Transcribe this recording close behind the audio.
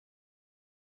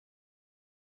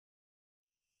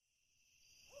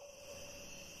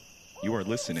You are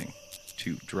listening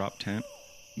to Drop Tent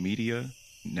Media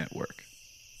Network.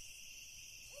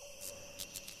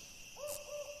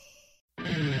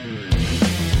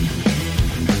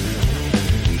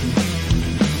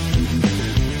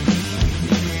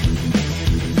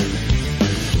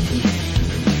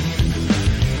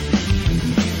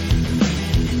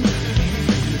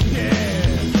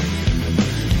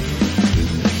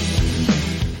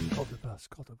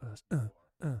 Cult of us.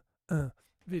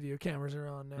 Video cameras are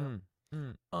on now.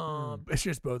 It's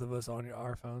just both of us on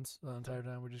our phones the entire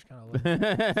time. We're just kind of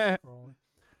scrolling.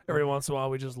 Every once in a while,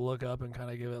 we just look up and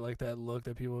kind of give it like that look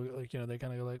that people like. They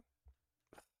kind of go like,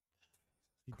 What are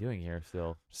you doing here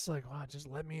still? just like, wow, just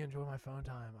let me enjoy my phone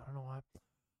time. I don't know why.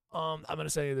 I'm gonna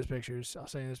send you those pictures. I'll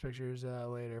send you those pictures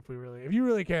later if you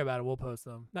really care about it. We'll post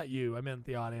them. Not you. I meant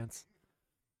the audience.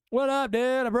 What up,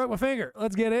 dude? I broke my finger.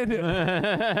 Let's get into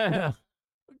it.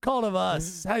 Cult of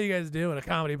Us. How you guys doing? A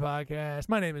comedy podcast.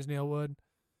 My name is Neil Wood.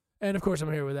 And, of course,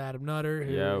 I'm here with Adam Nutter,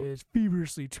 who is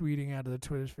feverishly tweeting out of the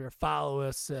Twitter sphere. Follow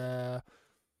us, the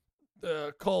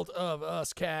Cult of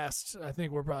Us Cast. I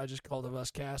think we're probably just Cult of Us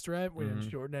Cast, right? We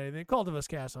didn't shorten anything. Cult of Us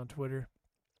Cast on Twitter.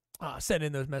 Send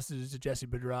in those messages to Jesse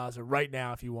Pedraza right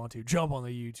now if you want to. Jump on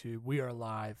the YouTube. We are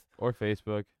live. Or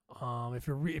Facebook. If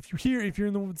you're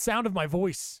in the sound of my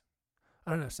voice,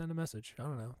 I don't know, send a message. I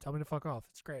don't know. Tell me to fuck off.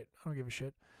 It's great. I don't give a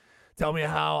shit. Tell me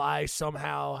how I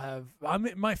somehow have...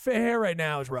 my hair right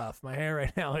now is rough. My hair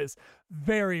right now is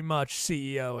very much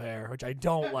CEO hair, which I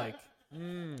don't like.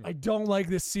 I don't like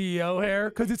this CEO hair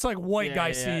because it's like white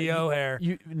guy CEO hair.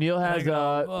 Neil has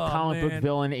comic book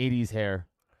villain 80s hair.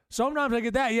 Sometimes I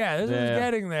get that. Yeah, this is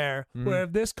getting there. But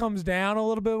if this comes down a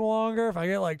little bit longer, if I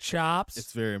get like chops...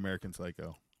 It's very American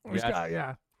Psycho.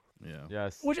 Yeah.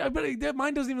 Yes. But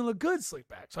mine doesn't even look good slick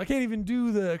back, so I can't even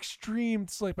do the extreme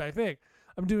slick back thing.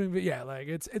 I'm doing, like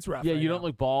it's rough. Yeah, right you now. don't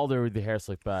look bald or with the hair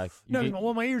slicked back.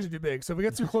 Well, my ears are too big, so if it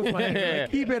gets too close to my head,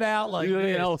 I keep it out like you look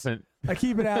like this. an elephant. I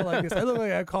keep it out like this. I look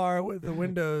like a car with the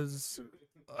windows.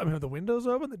 I mean, the windows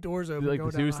open, the doors open. Like go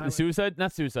the suicide,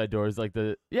 not suicide doors, like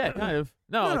the kind of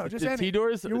no, just the T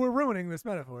doors. You were ruining this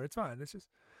metaphor. It's fine. It's just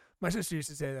my sister used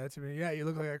to say that to me. Yeah, you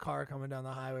look like a car coming down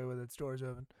the highway with its doors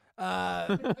open.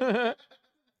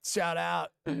 Shout out.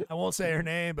 I won't say her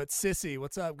name, but Sissy.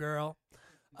 What's up, girl?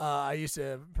 I used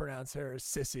to pronounce her as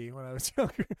Sissy when I was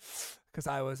younger because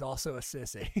I was also a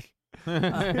sissy.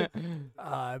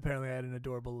 Apparently, I had an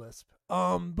adorable lisp.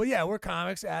 But yeah, we're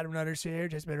comics. Adam Nutter's here.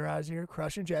 Jesse Pedraza here.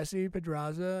 Crushing Jesse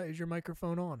Pedraza. Is your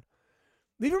microphone on?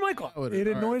 Leave your mic on. It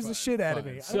annoys the shit out of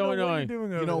me. So annoying.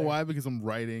 You know why? Because I'm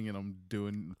writing and I'm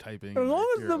doing typing. As long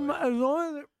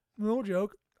as no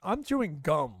joke, I'm chewing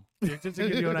gum. Just to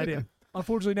give you an idea.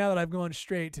 Unfortunately, now that I've gone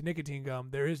straight to nicotine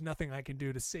gum, there is nothing I can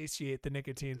do to satiate the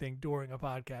nicotine thing during a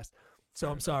podcast. So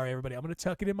I'm sorry, everybody. I'm going to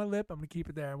tuck it in my lip. I'm going to keep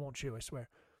it there. I won't chew, I swear.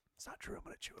 It's not true. I'm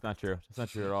going to chew it. It's not true. It's not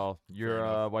true at all.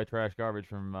 You're white trash garbage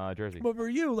from Jersey. But for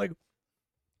you, like,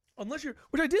 unless you're,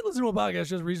 which I did listen to a podcast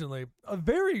just recently, a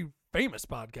very famous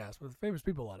podcast with famous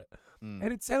people on it.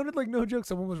 And it sounded like, no joke,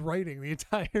 someone was writing the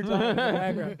entire time in the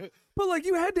background. But, like,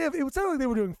 you had to have, it sounded like they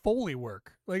were doing Foley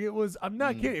work. Like, it was, I'm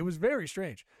not kidding. It was very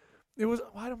strange. It was,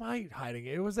 why am I hiding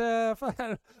it? It was I'm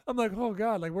like, oh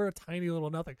God, like we're a tiny little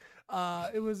nothing.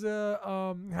 It was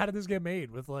how did this get made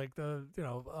with like the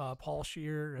Paul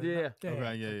Scheer? And, Yeah.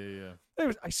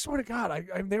 I swear to God,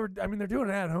 they're doing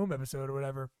an at-home episode or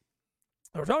whatever.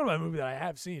 They were talking about a movie that I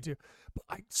have seen too, but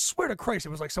I swear to Christ, it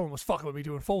was like someone was fucking with me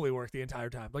doing Foley work the entire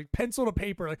time, like pencil to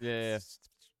paper, like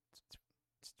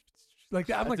like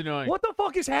that. I'm like, annoying. What the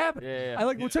fuck is happening? I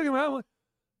like we're talking about. I'm like,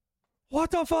 what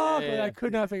the fuck? Like, I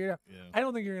could not figure it out. Yeah. I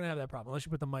don't think you're going to have that problem unless you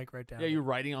put the mic right down. Yeah, you're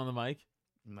writing on the mic?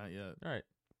 Not yet. All right.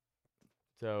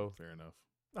 So. Fair enough.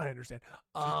 I understand.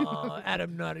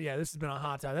 Adam Nutter. Yeah, this has been a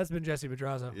hot time. That's been Jesse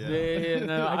Pedraza.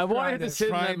 No, I wanted to sit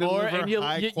in that more, and you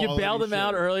bailed him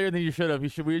out earlier than you should have. We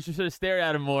should have stared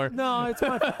at him more. No, it's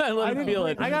fine. Let him feel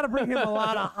it. I got to bring him a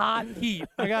lot of hot heat.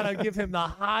 I got to give him the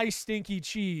high stinky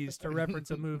cheese to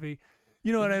reference a movie.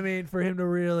 You know what I mean? For him to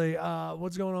really,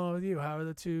 what's going on with you? How are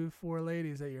the 4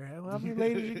 ladies that you're having? How many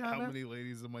ladies you got? How many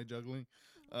ladies am I juggling?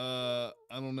 I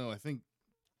don't know. I think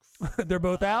they're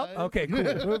both out. Okay, cool.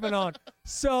 Moving on.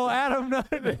 So Adam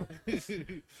Nutter.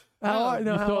 How are you?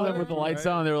 Saw them with the lights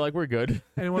on. They were like, "We're good."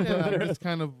 Anyone? I'm just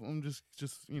playing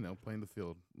the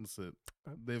field. That's it.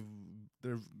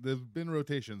 There've been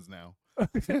rotations now.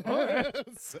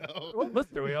 What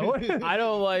list are we on? I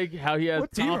don't like how he has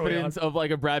confidence of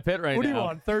like a Brad Pitt right now. What do you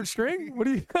want? Third string? What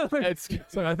do you?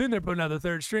 So I think they're putting out the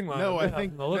third string line. No, I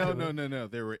think no.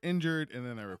 They were injured, and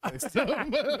then I replaced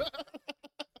them.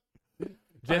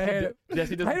 Jesse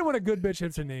I hate it when a good bitch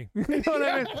hits a knee. You know what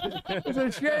I mean? It's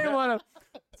a shame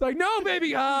It's like, no,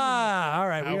 baby. All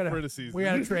right, we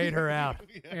gotta trade her out.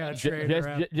 We gotta trade her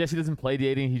out. Jesse doesn't play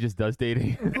dating; he just does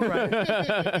dating. Right.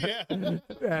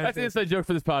 That's an inside joke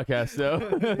for this podcast. So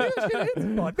it's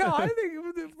fun. No, I think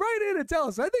write in and tell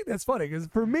us. I think that's funny because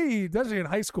for me, especially in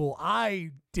high school,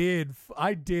 I did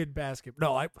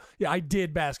basketball. I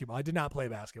did basketball. I did not play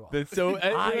basketball. So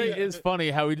it is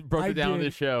funny how we broke it down on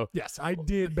this show. Yes, I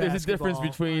did basketball. There's a difference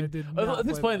between. Let's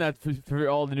explain that for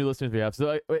all the new listeners we have.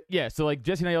 So so like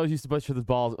Jesse and I always used to push for the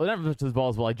balls. Well, never push for the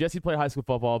balls, but like Jesse played high school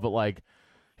football, but like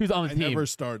he was on the team. I never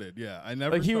started. Yeah, I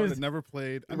never started. Never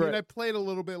played. I mean, I played a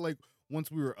little bit. Like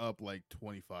once we were up like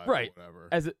 25, or whatever.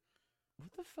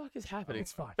 What the fuck is happening?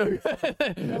 It's fine. They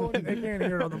can't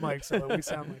hear it on the mic, so we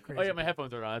sound like crazy. Oh yeah, my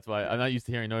headphones are on. That's why I'm not used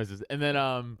to hearing noises. And then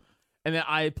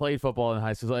I played football in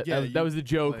high school. So that was the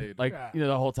joke. Played. Like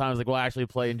the whole time I was like, well, I actually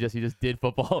played, and Jesse just did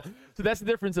football. So that's the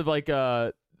difference of like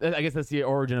I guess that's the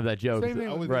origin of that joke. I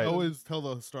would always tell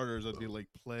the starters, I'd be like,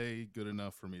 play good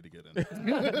enough for me to get in.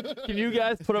 Can you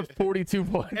guys put up 42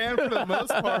 points? And for the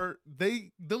most part,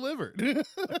 they delivered.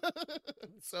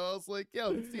 So I was like,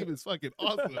 yo, this team is fucking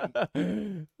awesome.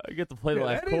 I get to play the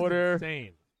last quarter.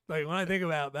 Insane. Like when I think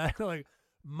about that, like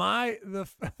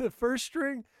the first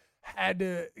string had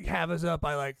to have us up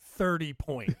by like 30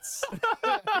 points.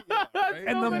 Right?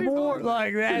 And the more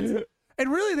like that's. And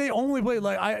really, they only played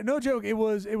no joke. It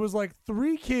was like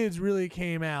 3 kids really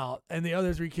came out, and the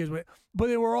other 3 kids went. But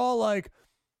they were all like,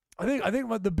 I think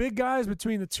the big guys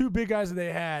between the 2 big guys that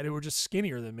they had, who were just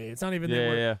skinnier than me. It's not even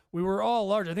we were all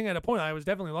large. I think at a point I was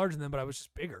definitely larger than them, but I was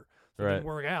just bigger. So it didn't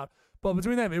work out. But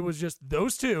between them, it was just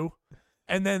those 2,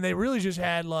 and then they really just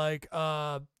had like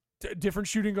different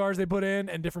shooting guards they put in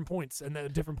and different points and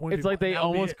then different points. It's like they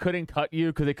almost couldn't cut you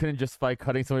because they couldn't justify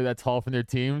cutting somebody that tall from their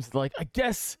teams. Like I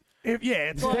guess.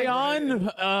 Stay on.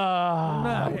 We're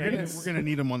gonna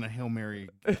need him on the Hail Mary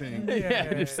thing.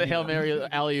 Just say Hail Mary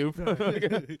alley-oop.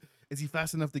 Is he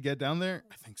fast enough to get down there?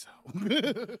 I think so.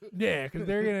 Yeah, because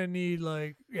they're gonna need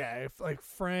if like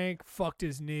Frank fucked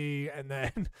his knee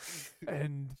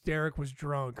and Derek was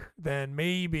drunk, then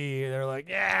maybe they're like,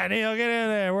 yeah, Neil, get in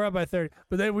there. We're up by 30,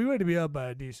 but then we had to be up by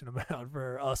a decent amount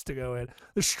for us to go in.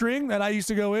 The string that I used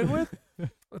to go in with.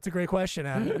 That's a great question,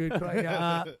 Adam. Good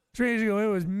question. String to go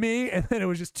in was me, and then it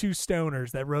was just 2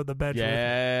 stoners that rode the bench with me.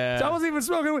 So I wasn't even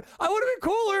smoking weed. I would have been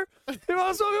cooler if I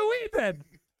was smoking weed then.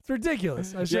 It's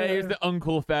ridiculous. He's the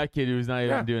uncool fat kid who's not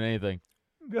even doing anything.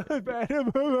 Just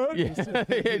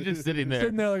sitting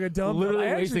there like a dumb, literally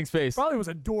wasting space. Probably was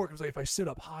a dork. I was like, if I sit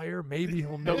up higher, maybe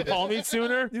he'll know. He'll call me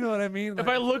sooner. You know what I mean? If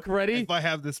I look ready, if I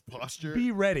have this posture,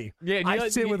 be ready. Yeah, I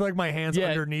sit with like my hands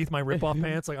underneath my rip-off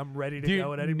pants, like I'm ready to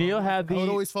go at any moment. Neil had I would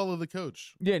always follow the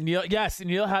coach. Yeah, Neil. Yes,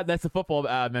 Neil had that's the football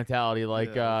mentality.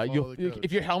 Like,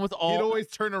 if your helmet's all, he'd always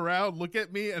turn around, look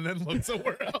at me, and then look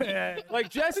somewhere else. Like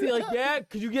Jesse,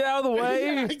 could you get out of the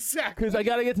way? Yeah, exactly. Because I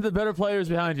got to get to the better players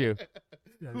behind you.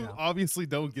 Who obviously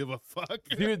don't give a fuck.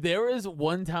 Dude, there was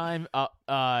one time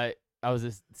I was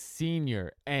a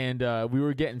senior and we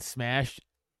were getting smashed,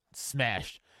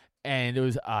 and it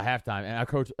was halftime. And our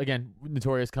coach, again,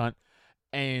 notorious cunt,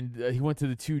 and he went to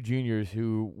the 2 juniors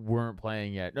who weren't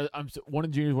playing yet. No, one of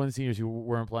the juniors, one of the seniors who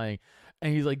weren't playing,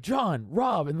 and he's like, John,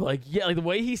 Rob, and the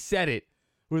way he said it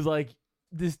was like,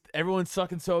 this everyone's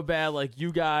sucking so bad, like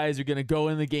you guys are gonna go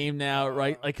in the game now,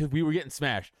 right? Like, because we were getting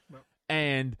smashed,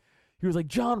 and he was like,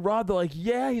 John, Rob, they're like,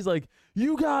 yeah. He's like,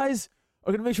 you guys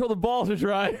are going to make sure the balls are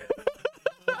dry.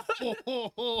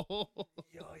 Yikes,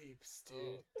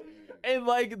 dude. And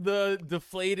like the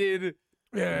deflated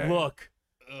look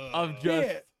of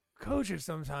just... Coaches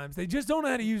sometimes, they just don't know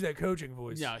how to use that coaching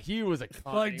voice. Yeah, he was a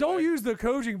cunt. Like, don't use the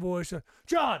coaching voice.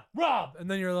 John, Rob. And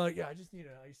then you're like, yeah, I just need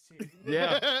an iced tea.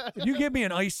 Yeah. If you give me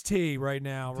an iced tea right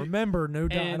now, remember, no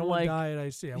diet. I don't want diet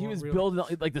iced tea. He was building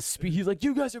like the speed. He's like,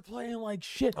 you guys are playing like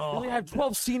shit. You only have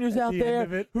 12 seniors out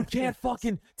there who can't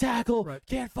fucking tackle,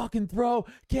 can't fucking throw,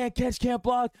 can't catch, can't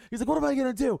block. He's like, what am I going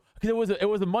to do? Because it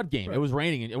was a mud game. It was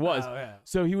raining. It was. Oh, yeah.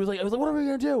 So I was like, what are we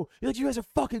going to do? He's like, you guys are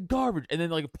fucking garbage. And then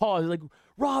like pause. He's like,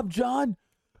 Rob, John,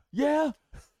 yeah.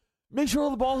 Make sure all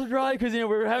the balls are dry because we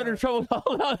were having trouble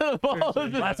falling out of the balls.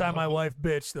 Last time my wife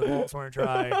bitched, the balls weren't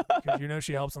dry because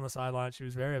she helps on the sideline. She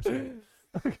was very upset.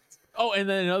 Oh, and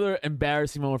then another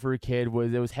embarrassing moment for a kid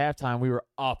was it was halftime. We were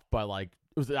up by it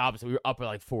was the opposite. We were up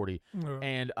by 40.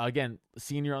 And again,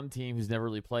 senior on the team who's never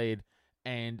really played,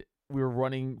 and we were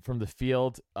running from the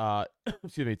field, to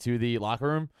the locker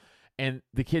room. And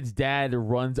the kid's dad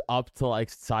runs up to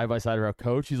side by side of our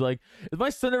coach. He's like, "Is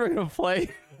my son ever gonna play?"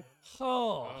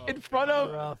 In front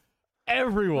of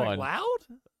everyone. Loud?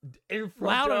 In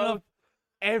front of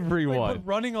everyone. But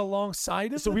running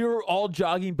alongside of So him? we were all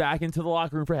jogging back into the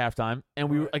locker room for halftime, and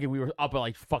we were up at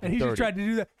like fucking And he 30. just tried to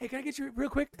do that. Hey, can I get you real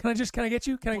quick? Can I get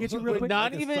you? Can I get you real But quick?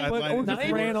 not Like a even, sideline or not just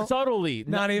even ran al- subtly.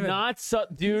 Not even. Not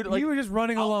dude. Like you were just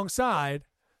running alongside.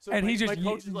 so and my, he just my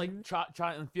coach is like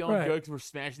trying and feeling Right. good because we're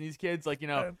smashing these kids, like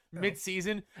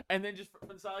mid-season, and then just from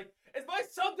the side, like, is my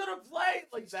son gonna play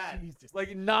like that? Jesus.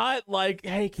 Like not like,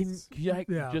 hey, can you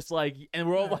Yeah. just like, and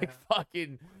we're all Yeah. like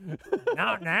fucking.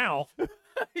 Not now.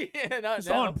 Yeah, not Just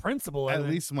now. on principle. I At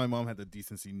think. least my mom had the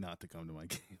decency not to come to my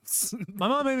games. My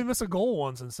mom made me miss a goal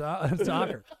once in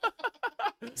soccer.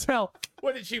 So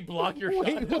What did she block your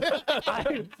shot?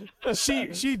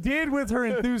 she did with her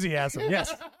enthusiasm.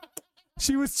 Yes.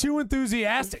 She was too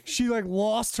enthusiastic. She like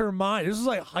lost her mind. This was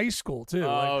like high school too.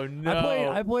 Oh, Like,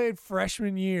 no. I played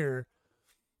freshman year.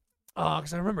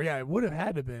 Because I remember, yeah, it would have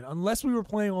had to been unless we were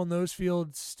playing on those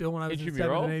fields still when I was in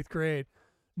Intramural? 7th and 8th grade.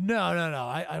 No.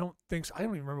 I don't think so. I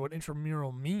don't even remember what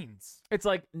intramural means. It's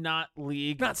like not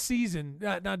league. Not season,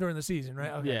 not during the season,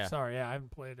 right? Okay, Yeah. sorry. Yeah, I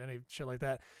haven't played any shit like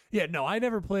that. Yeah, no, I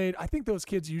never played. I think those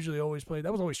kids usually always played.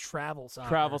 That was always travel soccer.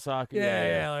 travel soccer.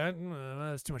 Yeah. Like,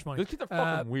 that's too much money. Those kids are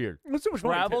fucking weird. It's too much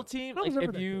money, Travel too. team, That like was if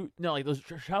everything. you no, like those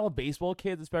travel baseball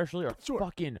kids especially are Sure.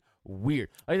 fucking weird.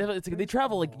 Like it's like they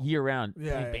travel like year round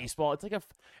Yeah, playing yeah. baseball. It's like and It's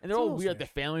they're a all little weird. Like, the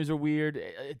strange. families are weird.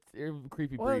 They're a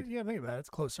creepy Well, breed. yeah, think about it. It's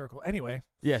close circle. Anyway,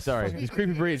 Yeah, sorry, fucking- these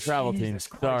creepy breed travel Jesus teams.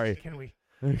 Christ, Sorry. Can we?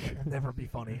 It'll never be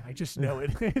funny. I just know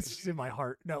it. It's just in my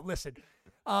heart. No, listen.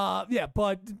 Yeah,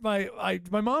 but my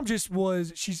mom just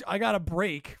was. I got a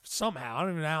break somehow. I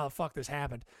don't even know how the fuck this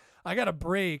happened. I got a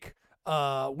break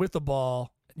with the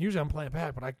ball. Usually I'm playing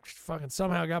back, but I fucking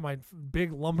somehow got my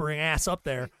big lumbering ass up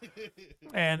there,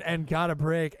 and got a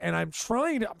break. And I'm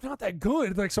not that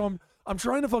good. Like so, I'm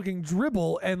trying to fucking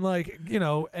dribble and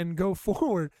and go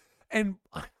forward, and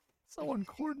so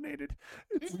uncoordinated.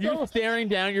 It's You're staring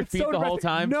down your it's feet so the whole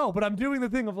depressing. time. No, but I'm doing the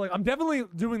thing of like I'm definitely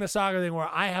doing the soccer thing where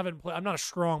I haven't played. I'm not a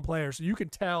strong player, so you can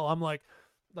tell I'm like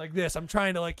this. I'm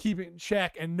trying to like keep it in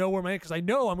check and know where my because I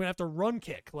know I'm gonna have to run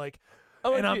kick like.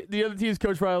 Oh, and and the other team's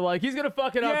coach probably like he's gonna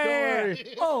fuck it up. Don't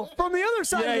worry. Oh, from the other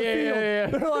side Yeah, of the yeah, field, yeah.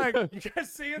 they're like, "You guys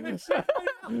seeing this shit right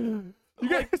now? You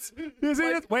guys, you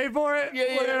see this? Wait for it.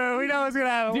 Yeah. We know what's gonna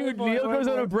happen. Dude, Wait for it, Neil wait goes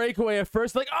for on a it." breakaway at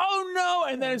first, like, oh no,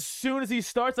 and then as soon as he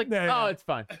starts, like, Yeah. oh, it's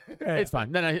fine, Yeah. it's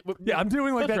fine. Then Yeah, I'm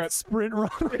doing like Let's that rip. sprint run.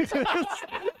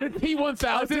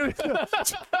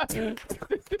 P1000.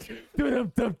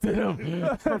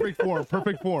 Dum-dum-dum-dum. Perfect form.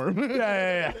 Perfect form.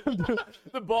 yeah.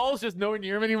 The ball's just nowhere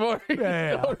near him anymore. He's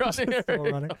Yeah. still running.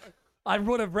 Still running. I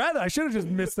would have rather. I should have just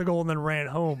missed the goal and then ran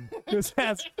home. 'Cause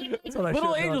that's what I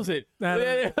Little should've Angels done. it. Nah,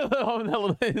 Little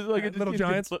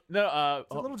Giants? No, Is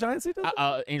it Little Giants he does it?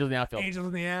 Angels in the outfield. Angels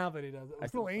in the Outfit he does it.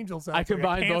 Little Angels. I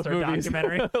combined both movies.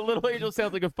 Documentary. Little Angels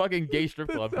sounds like a fucking gay strip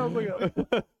club. Sounds like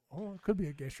oh, it could be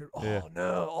a gay strip. Oh Yeah.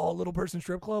 no! Oh, little person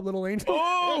strip club, Little Angel.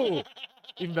 Oh,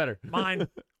 even better. Mine.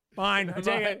 I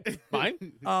take it.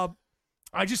 Mine?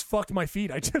 I just fucked my feet.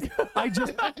 Here's the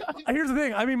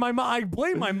thing. I mean, I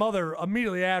blame my mother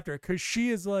immediately after because she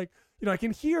is like, I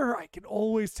can hear her. I can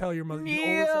always tell your mother. You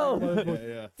can always tell your mother's voice.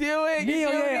 Yeah. Do it. Neil,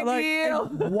 You're doing yeah, it, like,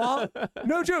 Neil. and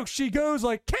no joke. She goes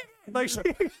like, like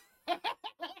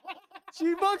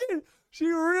she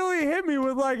really hit me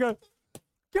with like a,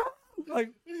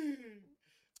 like,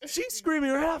 she's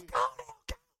screaming her head off.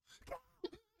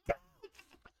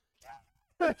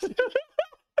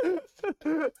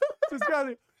 Just got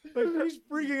it. Like she's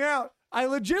freaking out. I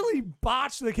legitimately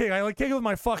botched the kick. I like kick it with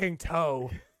my fucking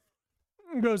toe.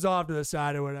 It goes off to the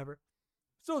side or whatever.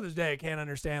 Still to this day, I can't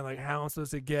understand like how I'm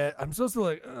supposed to get. I'm supposed to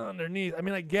like underneath. I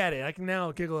mean, I get it. I can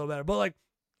now kick a little better, but like,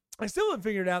 I still haven't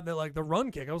figured out that like the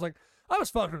run kick. I was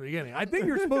fucked from the beginning. I think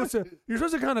you're supposed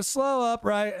to kind of slow up,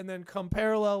 right, and then come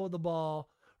parallel with the ball,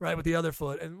 right, with the other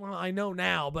foot. And well, I know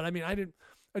now, but I mean, I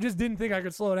just didn't think I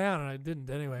could slow down, and I didn't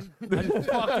anyway. I just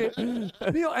fucked it,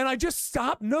 and I just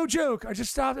stopped. No joke. I just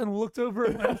stopped and looked over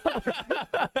at my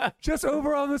mother, just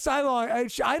over on the sideline.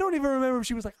 I don't even remember if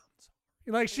she was like, I'm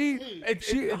sorry. I'm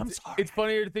sorry. It's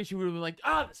funnier to think she would have been like,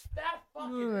 this fat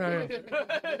fucking.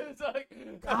 It's like,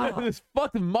 God. this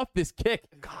fucking muff this kick.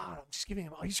 God, I'm just giving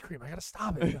him ice cream. I gotta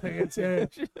stop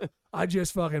it. I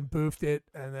just fucking boofed it,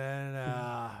 and then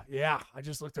I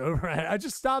just looked over at it. I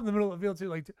just stopped in the middle of the field too,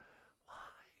 like,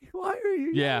 why are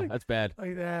you? Yeah, yelling that's bad.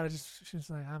 like that.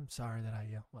 She's like, I'm sorry that I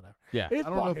yelled. Whatever. Yeah. It's I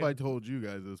don't know if fucking- I told you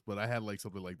guys this, but I had like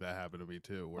something like that happen to me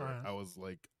too, where Alright. I was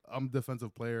like, I'm a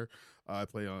defensive player. I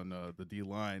play on the D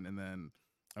line, and then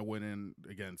I went in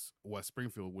against West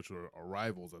Springfield, which were our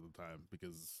rivals at the time,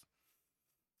 because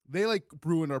they like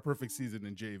ruined our perfect season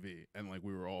in JV, and like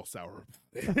we were all sour.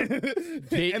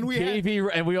 And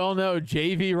we all know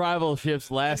JV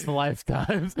rivalships last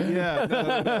lifetimes. Yeah,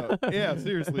 no. Yeah,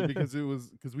 seriously, because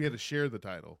we had to share the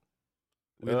title.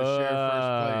 We had to share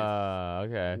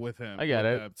first Okay. place with him. I get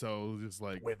with it. them. So it was just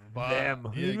like With fuck. them.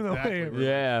 Yeah, Even though exactly. they- We're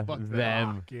Yeah, like, fuck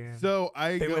them. Yeah. So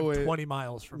I They go live in. 20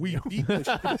 miles from We you. beat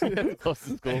the Close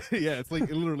to school. yeah, it's like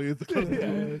literally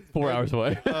it's 4 hours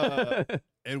away.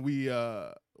 and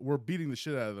we're beating the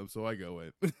shit out of them, so I go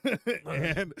in.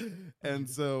 and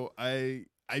so I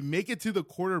make it to the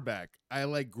quarterback. I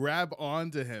like grab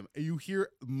onto him, and you hear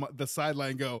the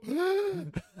sideline go.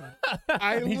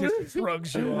 He just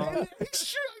shrugs you off. He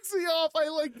shrugs me off.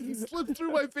 He slips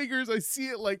through my fingers. I see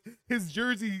it like his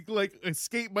jersey like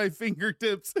escape my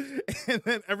fingertips, and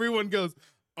then everyone goes.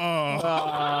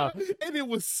 And it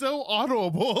was so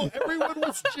audible. Everyone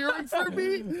was cheering for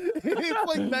me. It's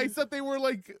like nice that they were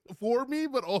like for me,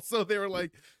 but also they were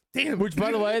like, damn. Which,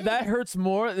 by the way, that hurts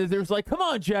more. There's like, come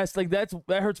on, Jess. Like that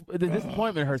hurts. The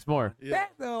disappointment hurts more. Yeah.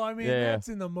 That though, I mean, Yeah. that's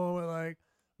in the moment. Like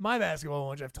my basketball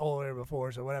one, which I've told her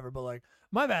before, so whatever. But like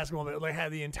my basketball, like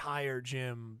had the entire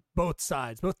gym, both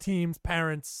sides, both teams,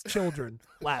 parents, children,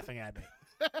 laughing at me.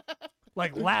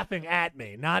 Like laughing at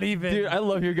me, not even. Dude, I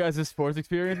love your guys' sports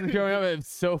experiences growing up. It's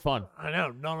so fun. I know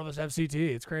none of us have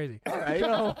CTE. It's crazy. All right.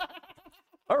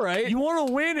 All right. You want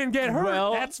to win and get hurt?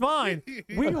 Well- That's fine.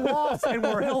 We lost and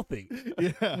we're healthy.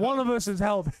 Yeah. One of us is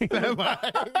healthy.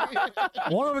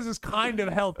 One of us is kind of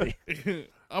healthy.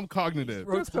 I'm cognitive.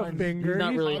 Just a finger.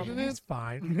 not really- He's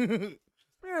fine.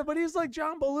 Yeah, but he's like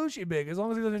John Belushi big. As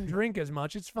long as he doesn't drink as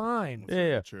much, it's fine.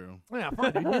 Yeah. True. Yeah,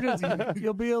 fine. Dude.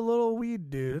 You'll be a little weed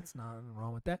dude. It's nothing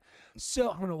wrong with that. So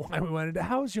I don't know why we went into.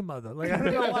 How's your mother? Like I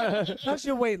don't know why. How's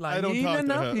your weight line? I don't You eating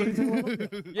talk enough? to You eating a her.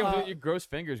 little? Yeah, but your gross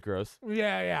fingers gross.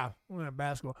 Yeah.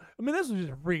 Basketball. I mean, this was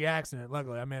just a freak accident.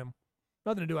 Luckily, I mean,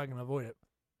 nothing to do. I can avoid it.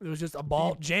 It was just a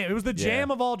ball jam. It was the jam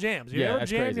Yeah. of all jams. You Yeah, ever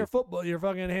that's jam crazy. your football, your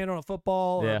fucking hand on a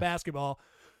football or Yeah. a basketball?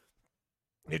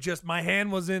 It just my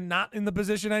hand was not in the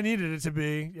position I needed it to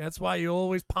be. That's why you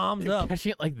always palms You're up.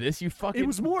 catching it like this, you fucking It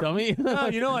was more dummy. No,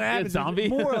 you know what You a happens? zombie.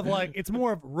 It's more of like it's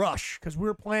more of rush because we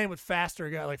were playing with faster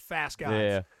guys, like fast guys.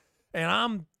 Yeah.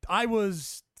 And I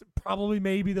was probably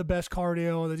maybe the best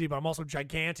cardio on the team, but I'm also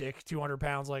gigantic, 200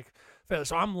 pounds, like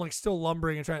so I'm like still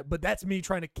lumbering and trying. But that's me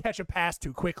trying to catch a pass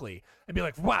too quickly and be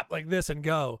like whap like this and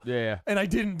go. Yeah. And I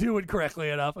didn't do it correctly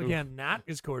enough. Again, not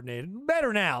as coordinated.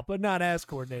 Better now, but not as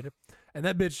coordinated. And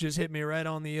that bitch just hit me right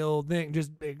on the old thing,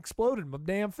 just exploded my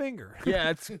damn finger. Yeah.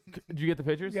 It's. Did you get the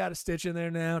pictures? Got a stitch in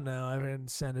there now. No, I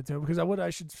didn't send it to him because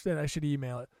I should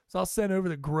email it. So I'll send over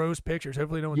the gross pictures.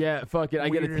 Hopefully no one. Yeah. Fuck it. I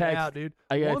get a weirded text. out, dude.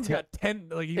 I got a One's got 10.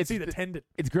 Like you can It's see the the- 10.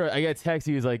 It's great. I got a text.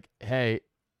 He was like, "Hey,"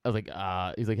 I was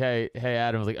like, he's like, "Hey,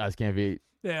 Adam." I was like, "Oh, this can't be."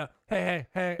 Yeah. Hey.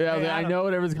 Yeah, I, was hey, like, I Adam. know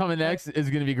whatever's coming next is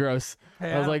gonna be gross.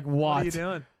 Hey, I was Adam, like, What are you "What?"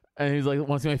 doing? And he's like,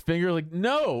 "Want to see my finger?" Like,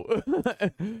 no,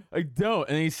 I don't.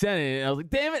 And he sent it, and I was like,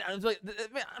 "Damn it!" I was like,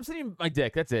 "Man, I'm sending you my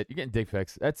dick. That's it. You're getting dick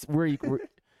pics. That's where you.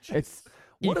 It's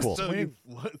What a equal."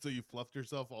 So you fluffed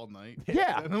yourself all night?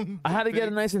 Yeah, Sent 'em I had to get it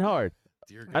pics? nice and hard.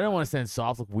 Dear I don't God. want to send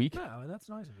soft, look weak. No, that's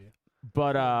nice of you.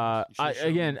 But You should've shown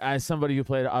again, me. as somebody who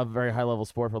played a very high level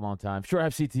sport for a long time, sure I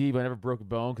have CTE, but I never broke a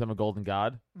bone because I'm a golden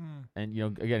god. Mm. And you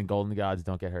know, again, golden gods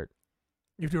don't get hurt.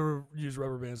 You have to use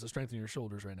rubber bands to strengthen your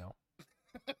shoulders right now.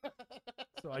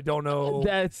 So I don't know.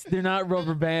 They're not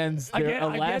rubber bands. I They're get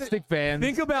it. elastic bands.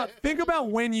 Think about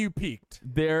when you peaked.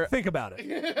 They're Think about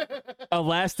it.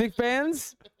 elastic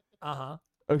bands. Uh-huh.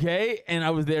 Okay, and I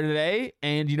was there today,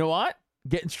 and you know what?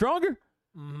 Getting stronger.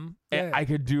 Mm-hmm. And I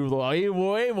could do way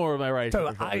more with my right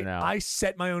So shoulder now. I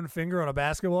set my own finger on a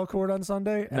basketball court on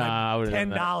Sunday. And Nah, I would've done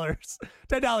that.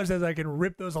 $10 says I can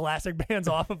rip those elastic bands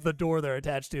off of the door they're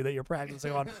attached to that you're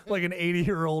practicing on, like an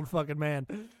 80-year-old fucking man.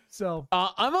 So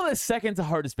I'm on the second to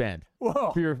hardest band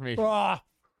whoa, for your information. Ah.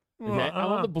 Okay?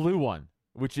 I'm on the blue one,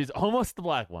 which is almost the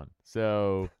black one.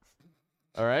 So,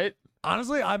 all right.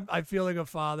 Honestly, I feel like a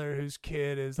father whose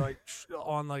kid is like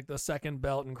on like the second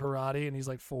belt in karate, and he's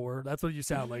like 4. That's what you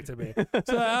sound like to me.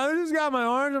 So I just got my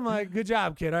arms. I'm like, good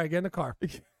job, kid. All right, get in the car.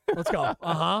 Let's go.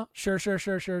 Sure.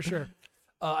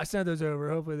 I sent those over.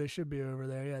 Hopefully they should be over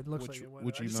there. Yeah, it looks Which- like it went.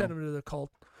 which I just email? sent them to the cult.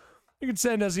 You can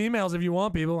send us emails if you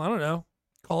want, people. I don't know.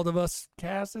 Cult of Us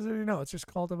Cast, is it? No, it's just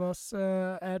Cult of Us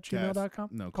at gmail.com.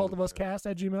 No, Cult of Us Cast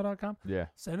at gmail.com. Yeah.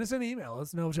 Send us an email.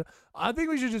 Let's know. I think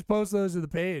we should just post those to the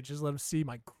page. Just let them see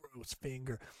my gross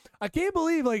finger. I can't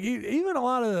believe, like, even a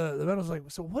lot of the men was like,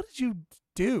 so what did you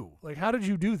do? Like, how did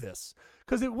you do this?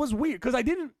 Because it was weird. Because I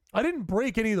didn't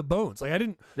break any of the bones. Like,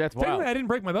 That's technically, wild. I didn't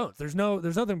break my bones. There's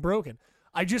nothing broken.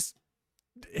 I just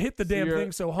hit the damn you're-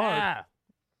 thing so hard. Ah.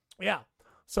 Yeah.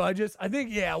 So I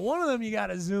think one of them you got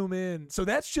to zoom in. So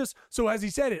that's just so as he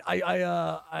said it,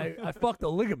 I fucked the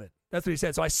ligament. That's what he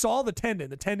said. So I saw the tendon.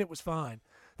 The tendon was fine.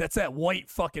 That's that white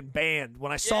fucking band.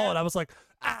 When I saw it, I was like,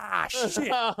 shit.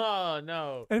 Oh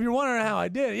no. And if you're wondering how I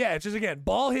did, it's just again,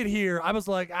 ball hit here. I was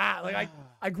like, I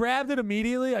grabbed it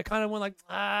immediately. I kind of went like,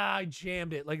 I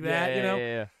jammed it like that, you know?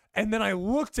 Yeah. And then I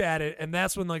looked at it, and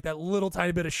that's when like that little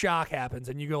tiny bit of shock happens,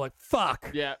 and you go like,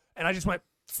 fuck. Yeah. And I just went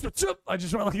like, I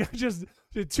just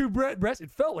did two breaths.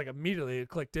 It felt like immediately it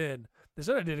clicked in. They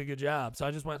said I did a good job, so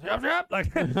I just went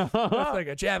like like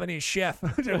a Japanese chef,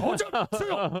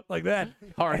 like that.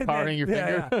 Harding your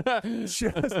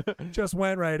finger. Just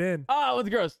went right in. Oh, it's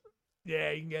gross.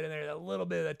 Yeah, you can get in there. A little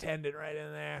bit of the tendon right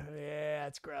in there. Yeah,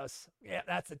 that's gross. Yeah,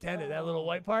 that's the tendon. That little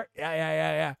white part.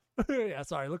 Yeah. Yeah,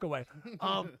 sorry. Look away.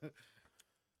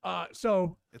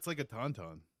 So It's like a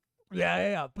tauntaun.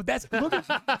 yeah. But here's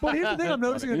the thing I'm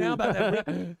noticing now about that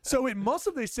rip. So it must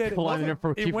have. They said it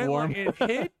went warm. like it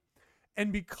hit,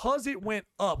 and because it went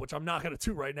up, which I'm not gonna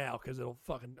do right now because it'll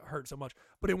fucking hurt so much.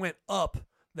 But it went up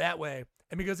that way,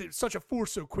 and because it's such a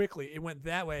force so quickly, it went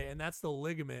that way, and that's the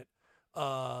ligament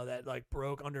that like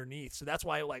broke underneath. So that's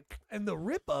why and the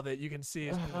rip of it you can see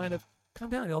is kind of. Come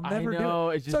down, you'll never do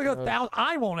it. It's It's like just 1,000.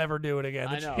 I won't ever do it again.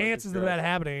 I The know, chances it's of that gross.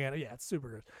 happening again, it's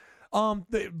super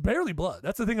good. Barely blood.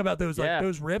 That's the thing about those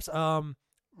those rips.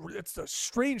 It's a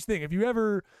strange thing. If you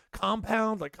ever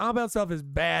compound stuff is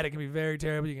bad. It can be very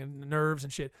terrible. You can nerves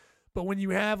and shit. But when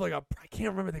you have I can't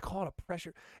remember, they call it a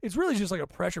pressure. It's really just like a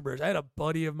pressure burst. I had a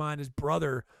buddy of mine, his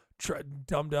brother,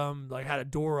 dum had a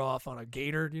door off on a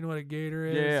gator. Do you know what a gator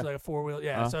is? Yeah. It's like a 4-wheel.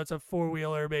 Yeah, so it's a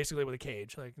 4-wheeler basically with a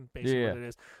cage, like basically what it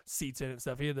is. Seats in it and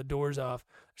stuff. He had the doors off.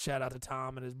 Shout out to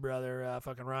Tom and his brother,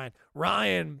 fucking Ryan.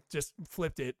 Ryan just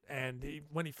flipped it, and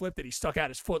when he flipped it, he stuck out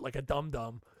his foot like a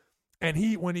dum-dum. And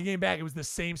when he came back, it was the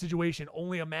same situation.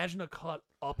 Only imagine a cut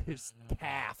up his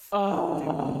calf.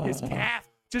 Dude, his calf.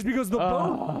 Just because the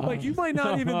bone, you might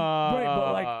not even,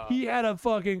 but he had a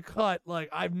fucking cut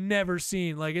I've never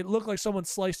seen. It looked like someone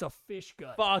sliced a fish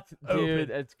gut. Fuck, open. dude,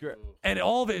 that's great. And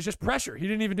all of it is just pressure. He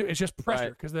didn't even do it. It's just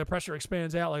pressure because the pressure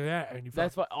expands out like that. And you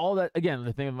That's what all that again.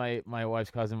 The thing with my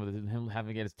wife's cousin with him having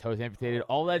to get his toes amputated,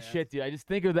 all that shit, dude. I just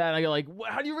think of that and I go like,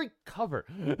 how do you recover?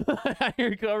 How do you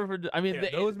recover for? I mean,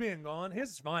 those being gone,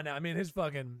 his is fine now. I mean, his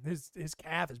fucking his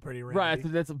calf is pretty randy. right.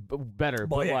 That's better,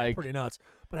 but pretty nuts.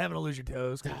 But having to lose your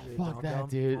toes, fuck that,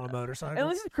 dude. on a motorcycle.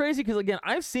 And this is crazy because again,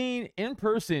 I've seen in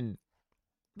person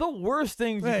the worst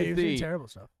things you you've could seen see. terrible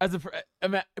stuff.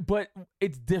 But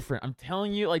it's different. I'm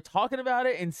telling you, talking about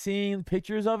it and seeing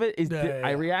pictures of it is.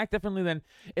 I react differently than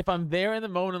if I'm there in the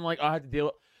moment and I have to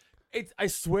deal. I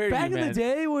swear to you, Back in the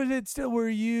day, was it still? Were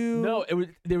you? No, it was.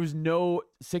 There was no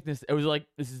sickness. It was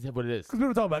this is what it is. Because we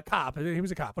were talking about cop. He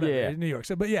was a cop, whatever, in New York.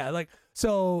 So, because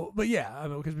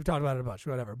we've talked about it a bunch,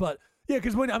 whatever. But yeah,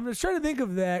 because when I'm just trying to think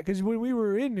of that, because when we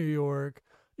were in New York,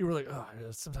 you were like,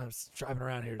 sometimes driving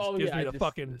around here just gives me the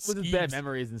fucking with his bad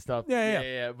memories and stuff.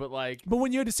 Yeah. But but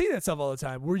when you had to see that stuff all the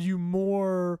time, were you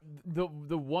more the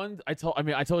one I told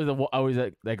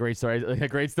you that great story, a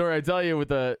great story I tell you with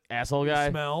the asshole guy.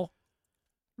 Smell?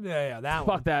 Yeah, that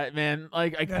one. Fuck that, man.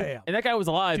 Yeah. And that guy was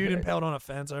alive. Dude impaled on a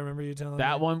fence. I remember you telling me.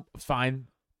 That one was fine.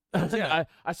 Yeah.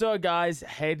 I saw a guy's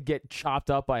head get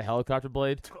chopped up by a helicopter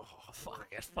blade. Oh, fuck,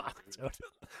 dude.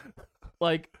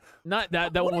 Not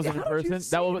that one wasn't in person.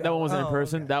 That one wasn't in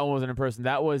person. Okay. That one wasn't in person.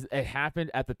 It happened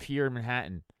at the pier in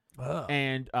Manhattan. Oh.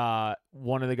 And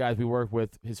one of the guys we worked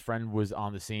with, his friend was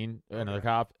on the scene, another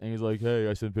cop, and he's like, "Hey,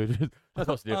 I sent pictures." That's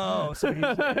supposed to do. Oh, so he's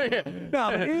no,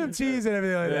 but EMTs and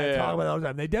everything like that talk about it all the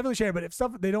time. They definitely share, but if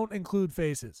stuff they don't include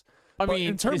faces. I But mean,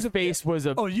 in terms his of face was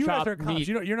a you guys chopped are cops. meat.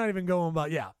 You're not even going about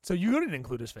So you couldn't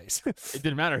include his face. It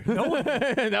didn't matter. No one-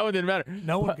 that one didn't matter.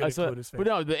 No one But could I saw- include his face. But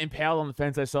no, the impaled on the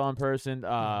fence I saw in person,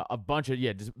 a bunch of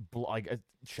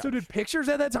So did pictures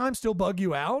at that time still bug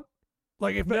you out?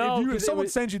 If 'cause if it someone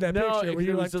was- sent you that no, picture, were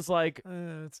you it was like, just like,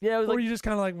 it's, yeah, it was or like, you just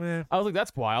kind of like, meh. I was like,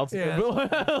 that's wild. Yeah, all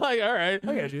right.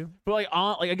 I get you. But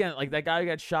again, that guy who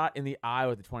got shot in the eye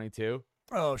with the 22.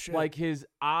 Oh shit. His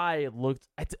eye looked.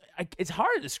 It's hard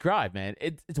to describe, man.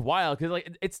 It's wild because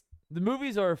it's the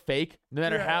movies are fake. No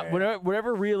matter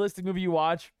whatever realistic movie you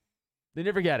watch, they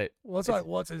never get it. Well, it's like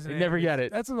what's his They name? never get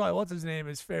it. That's why what's his name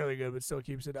is fairly good, but still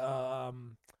keeps it. The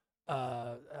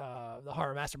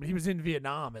horror master, but he was in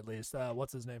Vietnam at least.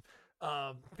 What's his name?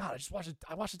 God, I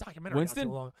watched a documentary. Winston?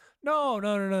 Not too long.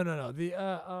 No.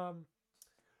 The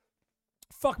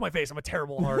fuck my face. I'm a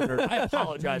terrible horror nerd. I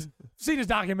apologize. Seen his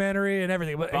documentary and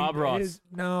everything, but Bob Ross.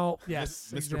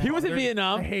 Yes, Mr. exactly. He was in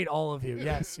Vietnam. I hate all of you.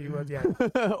 Yes, he was. Yeah.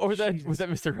 Or was that Jesus.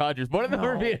 Mr. Rogers? One of them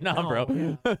were in Vietnam,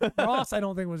 bro. Ross, I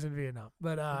don't think was in Vietnam,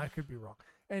 but I could be wrong.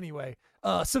 Anyway,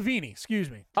 Savini, excuse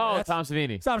me. Oh, That's- Tom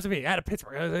Savini. Tom Savini out of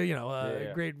Pittsburgh,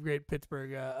 Yeah. great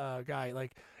Pittsburgh guy.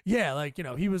 Like, yeah, like,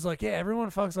 he was like, yeah, everyone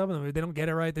fucks up and they don't get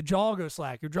it right. The jaw goes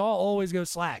slack. Your jaw always goes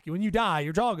slack. When you die,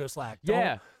 your jaw goes slack.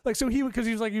 Yeah. Like, so because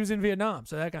he was in Vietnam,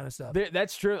 so that kind of stuff.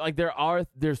 That's true. Like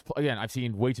there's again, I've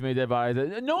seen way too many dead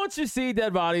bodies. No one should see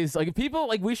dead bodies. Like people,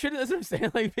 like we shouldn't. That's what I'm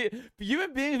saying. Like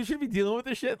human beings, we shouldn't be dealing with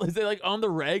this shit. Like, like on the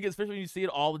reg, especially when you see it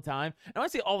all the time. And when I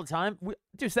see it all the time,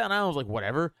 dude, Staten Island was like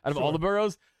whatever. Out of all the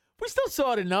boroughs, we still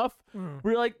saw it enough.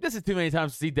 We're like, this is too many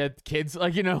times to see dead kids.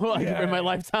 Like in my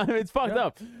lifetime, it's fucked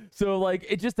up. So like,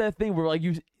 it's just that thing where like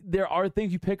there are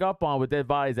things you pick up on with dead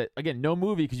bodies that again, no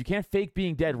movie because you can't fake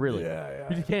being dead. Really,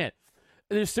 you just can't.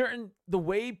 There's certain the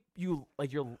way you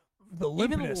like your The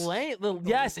even limpness.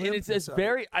 yes, and it's limpness of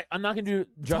very. I'm not gonna do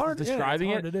justice describing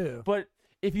it's hard it, to do. but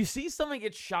if you see someone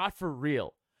get shot for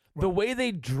real, the way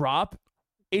they drop,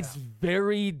 it's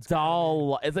very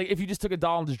doll. It's like if you just took a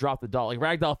doll and just dropped the doll, like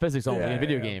ragdoll physics only in a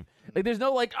video game. Like there's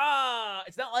no like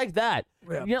it's not like that.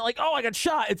 Yeah. You're not like I got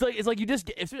shot. It's like you just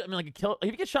get. If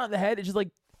you get shot in the head, it's just like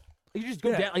you just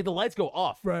go down. Like the lights go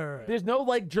off. Right. There's no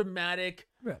like dramatic.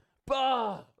 Yeah.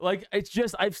 Like it's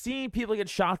just I've seen people get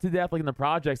shot to death like in the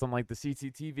projects on like the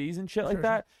CCTVs and shit like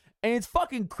that, and it's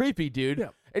fucking creepy, dude. Yeah.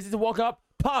 It's just walk up,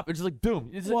 pop, it's just like boom,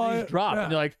 it's just drop,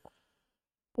 and you're like,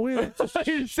 you're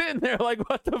just sitting there like,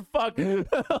 what the fuck?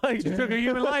 Like Took a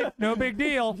human life, no big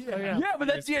deal. yeah, but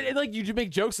that's it's like you just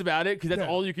make jokes about it because that's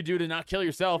all you could do to not kill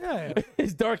yourself. Yeah.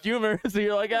 It's dark humor, so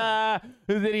you're like,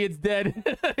 this idiot's dead.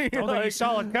 You're Don't think like, he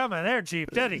saw it coming there, Chief,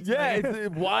 did he? yeah,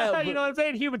 it's wild. You know what I'm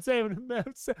saying?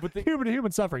 Human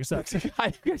human suffering sucks.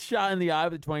 I got shot in the eye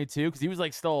with the 22 because he was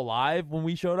like still alive when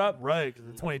we showed up. Right, because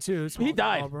the 22. He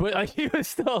died, but like he was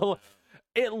still.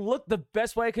 It looked the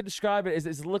best way I could describe it is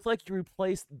it looked like you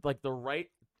replaced like the right,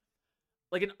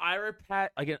 like an iris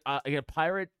pat, like a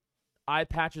pirate eye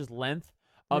patch's length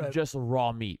of just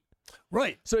raw meat.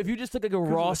 Right. So if you just took like a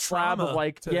raw the slab of trauma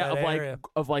like to that area.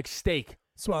 of like steak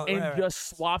Swallow, and just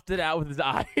swapped it out with his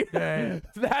eye, Yeah.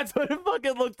 that's what it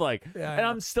fucking looked like. Yeah, and yeah.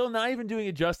 I'm still not even doing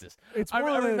it justice. It's I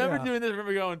more than- remember yeah. doing this. I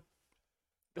remember going,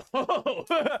 oh,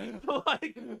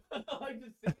 like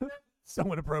just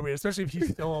somewhat appropriate, especially if he's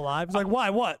still alive. It's like, why?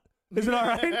 What? Is it all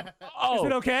right? oh. Is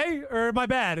it okay? Or am I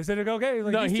bad? Is it okay?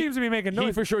 Like, No, he seems to be making He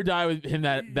noise. for sure died with him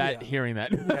that Yeah. hearing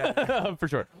that for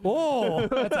sure. Oh,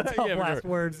 that's a tough Yeah, for last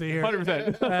sure. words to hear.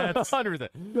 100%. That's 100%.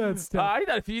 that's tough. He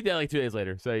died a few days, like 2 days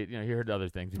later. So he heard other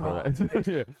things before that.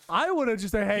 Yeah. I would have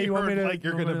just said, hey, You you want me heard to? like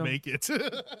you're you want gonna me make it.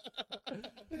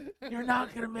 You're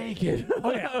not gonna make it.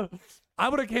 Oh, yeah. I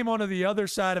would have came onto the other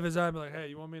side of his eye and be like, hey,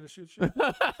 you want me to shoot you?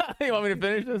 You want me to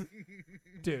finish this?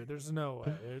 Dude, there's no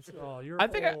way. It's you're I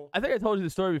think I told you the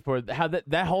story before. How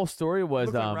that whole story was.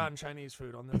 looks like rotten Chinese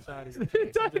food on this side of your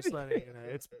face. I'm just letting you know,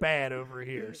 it's bad over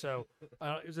here. So,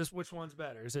 is this which one's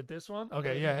better? Is it this one?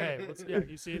 Okay, yeah. Hey,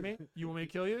 you see me? You want me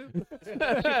to kill you?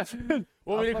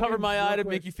 Want me to cover fucking my eye real to quick.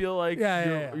 make you feel like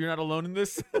Yeah. you're not alone in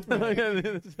this?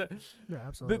 Yeah,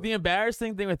 absolutely. The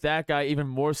embarrassing thing with that guy, even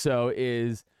more so,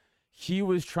 is he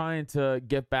was trying to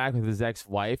get back with his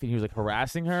ex-wife, and he was like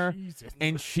harassing her, Jesus.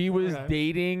 and she was Okay.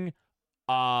 dating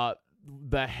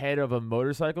the head of a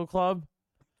motorcycle club.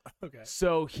 Okay.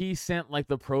 So he sent like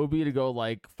the probie to go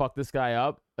like fuck this guy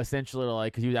up, essentially,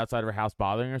 like because he was outside of her house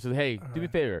bothering her. So hey, do me a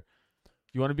favor,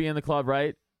 you want to be in the club,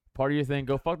 right? Part of your thing,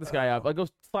 go fuck this guy up. Like go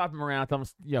slap him around, tell him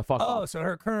fuck Oh, off. so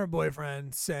her current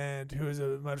boyfriend sent, who is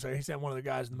a motorcycle, he sent one of the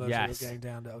guys in the motorcycle Yes. gang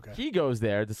down to, okay. He goes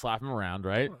there to slap him around,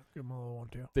 right? Oh, give him a little one,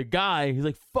 too. The guy, he's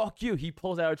like, fuck you. He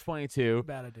pulls out a 22.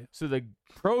 Bad idea. So the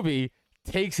probie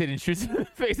takes it and shoots him in the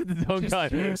face with his own gun.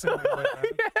 Just like,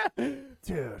 Yeah.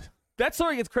 dude, That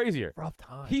story gets crazier. rough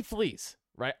time. He flees,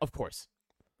 right? Of course.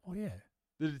 oh, yeah.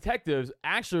 The detectives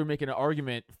actually were making an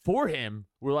argument for him.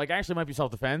 We're like, actually, it might be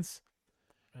self-defense.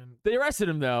 And They arrested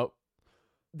him, though.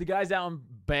 The guy's out on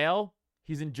bail.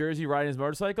 He's in Jersey riding his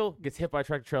motorcycle, gets hit by a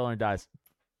tractor trailer and dies.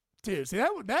 dude, see,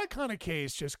 that kind of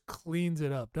case just cleans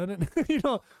it up, doesn't it?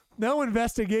 No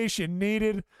investigation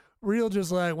needed. Real just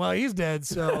like, well, he's dead,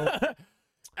 so.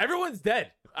 Everyone's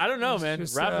dead. I don't know, it's man.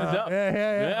 just, Wrapping it up. Yeah.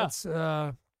 Yeah. It's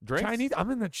Drinks? Chinese.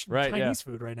 I'm in the Right, yeah. Chinese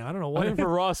food right now. I don't know I'm what. in for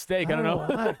raw steak. I don't know.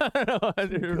 why. I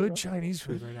don't know. Good Chinese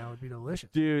food right now would be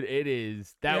delicious. Dude, it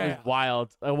is. That Yeah. was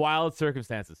wild. Wild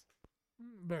circumstances.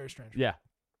 Very strange. Yeah.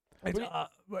 It's,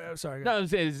 But- sorry. No, I'm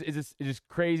saying it's just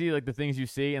crazy, like the things you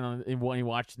see, and then when you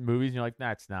watch the movies, and you're like,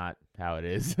 that's not how it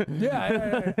is.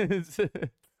 Yeah. It's-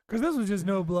 Because this was just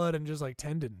no blood and just like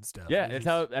tendon and stuff. yeah, It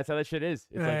that's was how that shit is.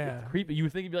 It's Yeah, like yeah. it's creepy. You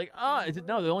would think you'd be like, is it?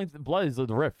 No, the only blood is the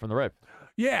rip from the rip.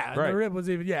 Yeah, and Right. the rib was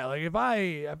even like if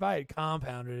I had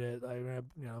compounded it, like it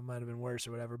might have been worse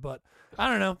or whatever. But I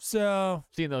don't know. So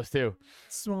Seen those too.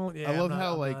 small. Yeah, I love I'm not-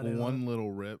 how I'm like not into one it.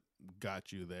 little rip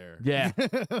got you there. Yeah.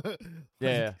 Like,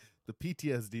 Yeah. The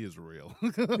PTSD is real.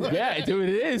 Yeah, dude,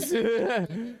 it is.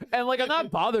 And like I'm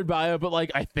not bothered by it, but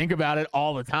like I think about it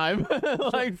all the time.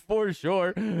 Like for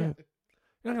sure.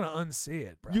 You're not gonna unsee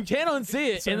it, bro. You can't unsee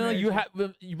it. It's And then like,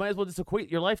 amazing. you might as well just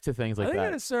equate your life to things I like think at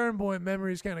that. a certain point,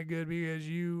 memory is kind of good because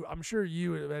I'm sure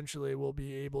you eventually will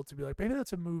be able to be like, maybe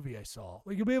that's a movie I saw.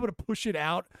 Like you'll be able to push it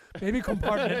out, maybe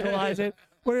compartmentalize it.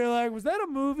 Where you're like, was that a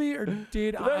movie or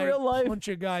did that I real life? punch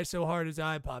a guy so hard his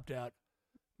eye popped out?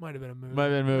 Might have been a movie. Might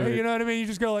have been a movie. You know what I mean? You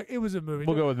just go like, it was a movie.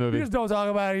 We'll go with movie. You just don't talk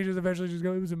about it. You just eventually just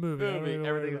go, it was a movie. I don't even worry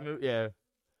Everything's about it. movie. Yeah.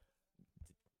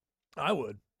 I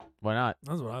would. Why not?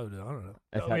 That's what I would do. I don't know.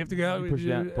 That's We how have to go. you We push it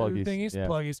do out, pluggies. Thingies, Yeah.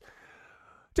 pluggies.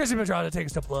 Jesse Petrata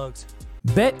takes us to plugs.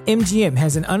 BetMGM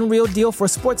has an unreal deal for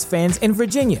sports fans in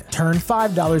Virginia. Turn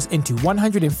 $5 into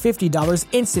 $150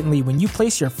 instantly when you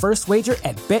place your first wager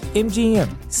at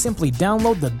BetMGM. Simply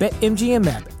download the BetMGM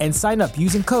app and sign up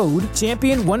using code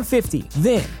Champion150.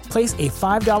 Then, place a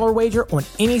 $5 wager on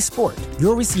any sport.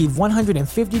 You'll receive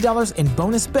 $150 in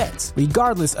bonus bets,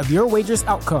 regardless of your wager's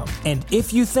outcome. And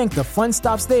if you think the fun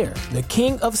stops there, the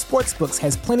King of Sportsbooks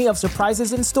has plenty of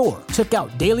surprises in store. Check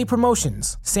out daily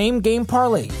promotions, same-game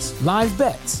parlays, live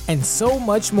bets, and so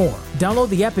much more. Download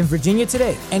the app in Virginia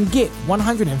today and get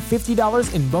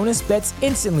 $150 in bonus bets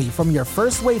instantly from your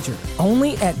first wager.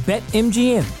 Only at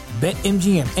BetMGM.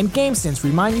 BetMGM and GameSense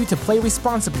remind you to play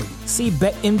responsibly. See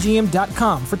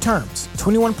BetMGM.com for terms.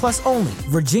 21 plus only.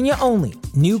 Virginia only.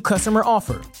 New customer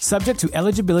offer. Subject to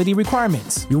eligibility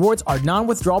requirements. Rewards are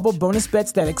non-withdrawable bonus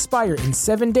bets that expire in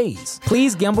 7 days.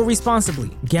 Please gamble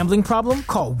responsibly. Gambling problem?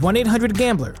 Call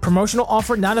 1-800-GAMBLER. Promotional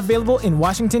offer not available in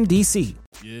Washington, D.C.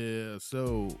 Yeah,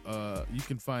 so you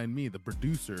can find me, the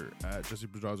producer, at Jesse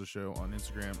Pedraza Show on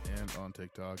Instagram and on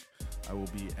TikTok. I will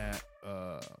be at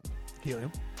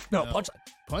Helium. No, No. Punchline.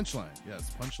 Punchline.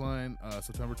 Yes, Punchline,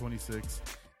 September 26th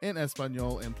in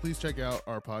Espanol. And please check out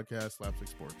our podcast, Slapstick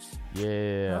Sports.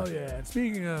 Yeah. Oh yeah. And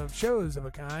speaking of shows of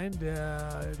a kind,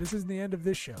 this isn't the end of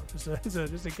this show. Just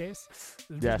in case.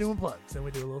 We're just Yes. doing plugs. Then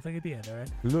we do a little thing at the end. All right.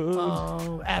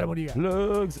 Plugs. Adam, what do you got?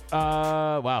 Plugs.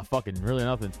 Wow, fucking really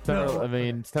nothing. No.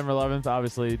 September 11th,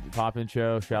 obviously, Pop-In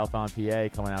Show, Chalfont, PA,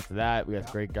 coming out to that. We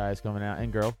got great guys coming out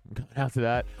and girl coming out to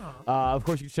that. Of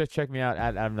course, you can check me out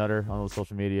at Adam Nutter on all the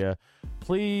social media.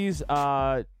 Please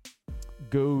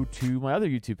go to my other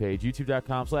YouTube page,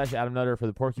 youtube.com/Adam Nutter for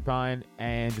the Porcupine,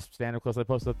 and just stand-up clips I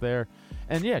post up there.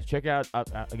 And yeah, check out,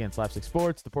 again, Slapstick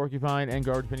Sports, the Porcupine, and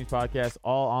Garbage Opinions Podcast,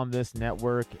 all on this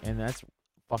network. And that's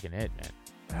fucking it, man.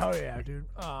 Hell yeah, dude.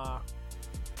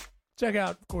 Check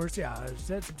out, of course, yeah, as I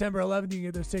said, September 11th. You can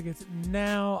get those tickets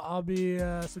now. I'll be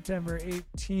September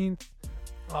 18th.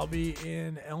 I'll be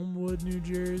in Elmwood, New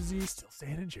Jersey. Still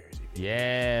staying in Jersey.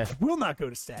 Yeah. I will not go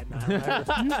to Staten Island. I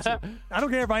refuse to. I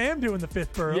don't care if I am doing the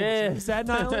fifth borough. Yeah. Staten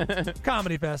Island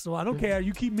Comedy Festival. I don't care.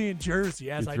 You keep me in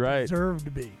Jersey as That's I right. deserve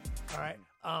to be. All right.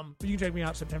 But you can check me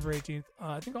out September 18th.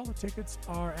 I think all the tickets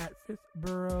are at Fifth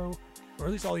Borough, or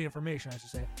at least all the information, I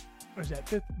should say, is at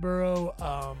Fifth Borough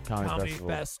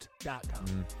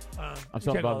ComedyFest.com. I'm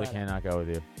so check all bummed I that out. cannot go with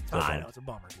you. So I bummed. know it's a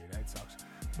bummer, dude. It sucks.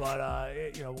 But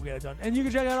we'll get it done. And you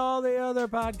can check out all the other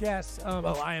podcasts.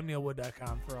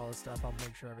 IamNeilWood.com for all this stuff. I'll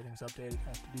make sure everything's updated. I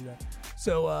have to do that.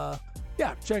 So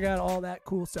check out all that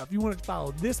cool stuff. If you want to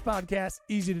follow this podcast,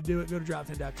 easy to do it. Go to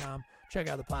drop10.com. Check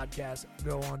out the podcast.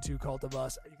 Go on to Cult of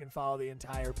Us. You can follow the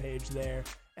entire page there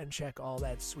and check all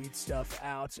that sweet stuff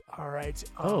out. All right.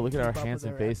 Oh, look at our keep up with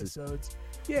handsome our faces. episodes.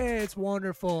 Yeah, it's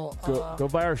wonderful. Go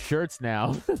buy our shirts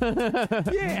now.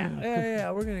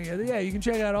 Yeah. We're gonna get. Yeah, you can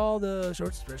check out all the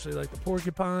shorts, especially like the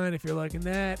Porcupine. If you're liking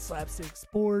that, Slapstick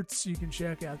Sports, you can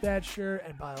check out that shirt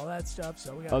and buy all that stuff.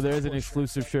 So we got. Oh, a there's couple an of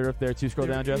exclusive shirts shirt up there too. Scroll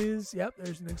there down, Jeff. Yep,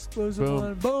 there's an exclusive Boom.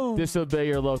 one. Boom. Disobey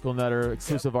your local nutter.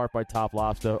 Exclusive art by Top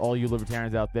Lobster. All you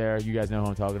libertarians out there, you guys know who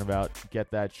I'm talking about. Get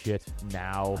that shit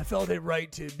now. I felt it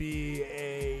right to be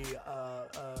a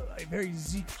very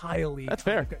Zeke Hiley. That's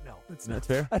fair. No, it's not. That's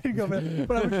fair. I didn't go for that.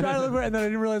 But I was trying to look for it, and then I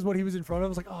didn't realize what he was in front of. I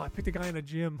was like, oh, I picked a guy in a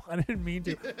gym. I didn't mean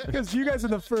to. Because you guys are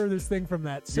the furthest thing from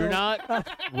that. So, You're not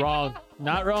wrong.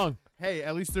 Not wrong. Hey,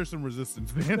 at least there's some resistance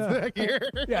fans back here.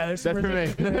 Yeah, there's That's some for me.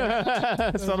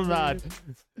 Subtle nod.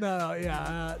 No,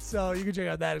 yeah. So you can check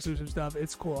out that exclusive stuff.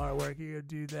 It's cool artwork. You can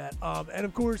do that. And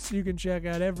of course, you can check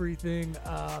out everything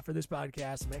for this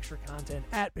podcast, some extra content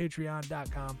at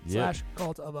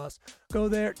patreon.com/cult of us. Go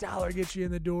there. $1 gets you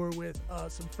in the door with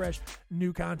some fresh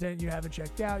new content you haven't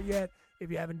checked out yet. If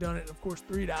you haven't done it, of course,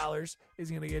 $3 is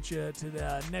going to get you to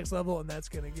the next level, and that's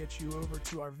going to get you over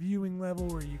to our viewing level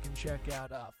where you can check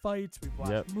out fights. We've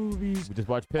watched movies. We just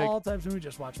watched Pig. All types of movies.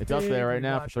 Just watched It's Pig. up there right We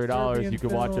now for watched $3. Serbian You can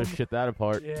watch us film. shit that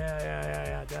apart.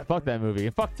 Yeah, definitely. Fuck that movie.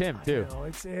 And fuck Tim, too. I know,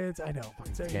 I know.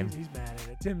 Tim. He's mad at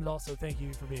it. Tim's also, thank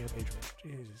you for being a patron.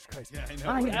 Jesus Christ. Yeah, I know.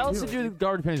 I What are you also doing, do the dude?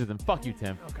 guard opinions with him. Fuck you,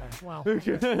 Tim. Okay, wow.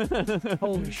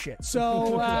 Holy shit.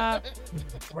 So,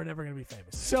 we're never going to be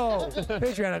famous. So,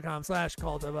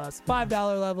 patreon.com/cult of us.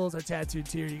 $5 levels, a tattooed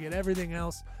tier. You get everything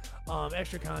else,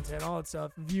 extra content, all that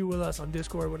stuff. View with us on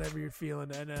Discord whenever you're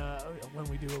feeling, and when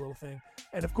we do a little thing.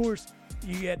 And of course,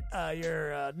 you get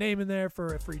your name in there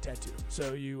for a free tattoo.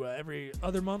 So you every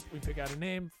other month we pick out a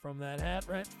name from that hat,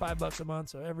 right? $5 a month.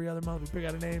 So every other month we pick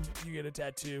out a name, you get a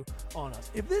tattoo on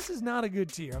us. If this is not a good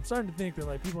tier, I'm starting to think that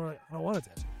like people are like, I don't want a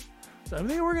tattoo. So I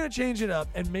think we're gonna change it up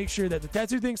and make sure that the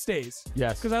tattoo thing stays.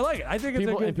 Yes. Because I like it. I think it's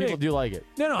a good people thing. do like it.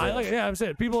 No, I like it. Yeah, I'm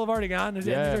saying people have already gotten it.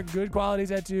 Yeah. These are good quality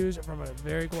tattoos from a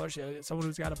very cool someone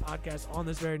who's got a podcast on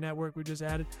this very network we just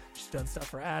added. She's done stuff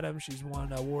for Adam. She's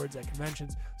won awards at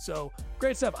conventions. So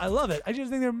great stuff. I love it. I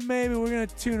just think that maybe we're gonna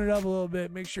tune it up a little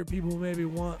bit, make sure people maybe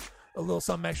want a little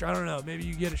something extra. I don't know. Maybe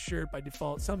you get a shirt by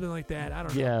default, something like that. I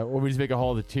don't know. Yeah, or we just make a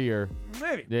whole of the tier.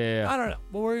 Maybe. Yeah. I don't know.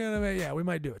 But we're gonna we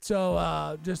might do it.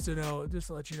 So just to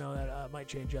let you know that might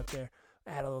change up there.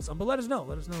 Add a little something. But let us know.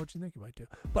 Let us know what you think you might do.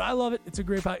 But I love it. It's a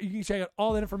great podcast. You can check out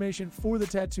all that information for the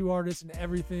tattoo artist and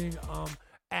everything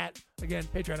at again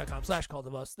patreon.com/cult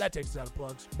of us. That takes us out of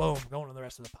plugs. Boom. Going on the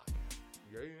rest of the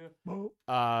podcast. Boom.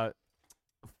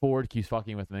 Ford keeps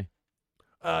fucking with me.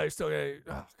 You're still getting,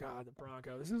 oh god, the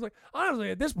Bronco. This is like, honestly,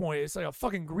 at this point, it's like a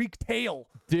fucking Greek tale.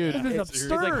 Dude, This is it's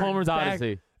absurd. like Homer's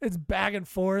Odyssey. It's back and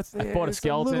forth. I bought a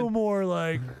skeleton. A little more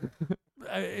like,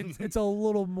 it's a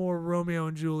little more Romeo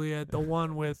and Juliet. The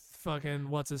one with fucking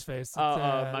what's his face?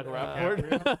 Michael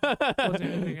Rappaport. Wasn't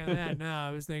even thinking of that. No, I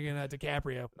was thinking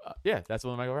DiCaprio. Yeah, that's the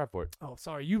one Michael Rappaport. Oh,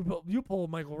 sorry, you pulled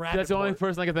Michael Rappaport. That's the only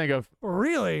person I can think of.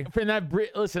 Really? In that,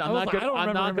 listen, I'm I not don't good. I'm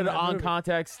remember not him in good that on movie.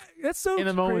 context. That's so In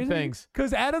the moment crazy, things.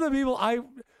 Because out of the people,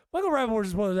 Michael Rappaport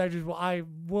is one of those actors. Well, I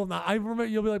will not. I remember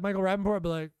you'll be like Michael Rappaport. I'll be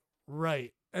like,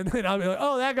 right. And then I'll be like,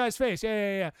 oh, that guy's face.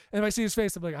 Yeah. And if I see his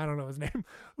face, I'm like, I don't know his name.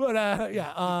 But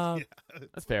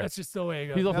That's fair. that's just the way it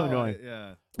goes. He's also annoying.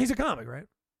 Yeah. He's a comic, right?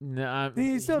 No,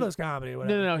 He still does comedy.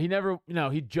 Whatever. No. He never. No,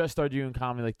 he just started doing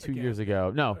comedy like 2 years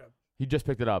ago. No, Okay. he just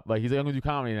picked it up. Like he's like, I'm gonna do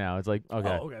comedy now. It's like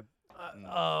okay. Oh,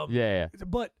 okay. Yeah.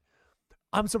 But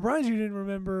I'm surprised you didn't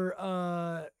remember,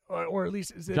 or at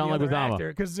least John the other Leguizamo. actor,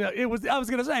 because it was. I was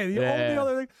gonna say the only Yeah.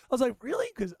 other thing. I was like, really?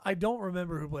 Because I don't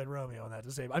remember who played Romeo in that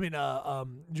to save. I mean,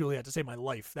 Juliet to save my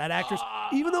life. That actress,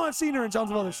 even though I've seen her in tons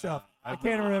of other stuff, I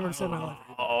can't remember to save my life.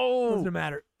 Oh. Doesn't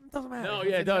matter. It doesn't matter. No,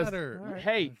 yeah, it does. matter.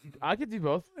 Hey, I could do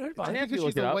both. It's I fine. have to Because look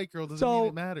she's it a up. white girl doesn't So- mean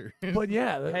it matter. But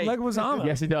yeah, Hey. Leguizamo.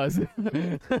 Yes, he does.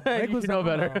 you should know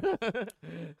better.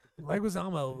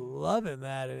 Leguizamo loving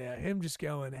that, and him just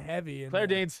going heavy. Claire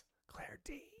Danes. Claire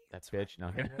Danes. That's bitch.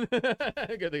 No,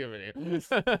 good think of a name.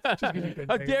 'cause you couldn't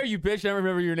How think dare of you, bitch? I don't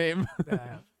remember your name.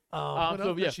 Yeah. What So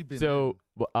else yeah. has she been So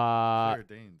Claire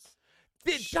Danes.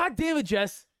 God damn it,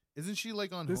 Jess. Isn't she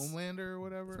like on This- Homelander or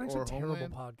whatever? This makes Or a terrible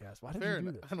Homeland? podcast. Why did Fair you do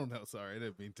enough. this? I don't know. Sorry, I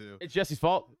didn't mean to. It's Jesse's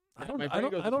fault. I don't. My I brain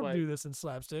don't. goes I don't this way. do this in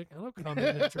slapstick. I don't come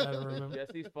in and try to remember.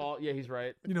 Jesse's fault. Yeah, he's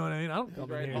right. You know what I mean? I don't come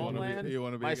right. in You here. wanna be- Homeland, you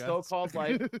wanna be my a guest? so-called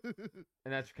life, and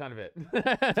that's kind of it.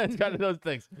 That's kind of those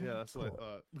things. Yeah, that's what I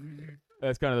thought.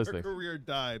 That's kind of those Her things. career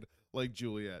died like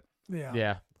Juliet. Yeah.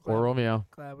 Yeah. Or Romeo.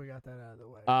 Glad we got that out of the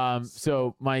way.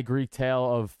 So my Greek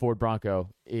tale of Ford Bronco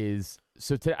is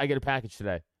today I get a package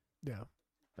today, yeah.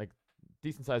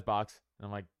 decent sized box, and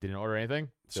I'm like, didn't order anything,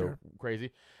 so Sure.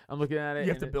 crazy. I'm looking at it.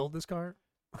 You have and to it- build this car.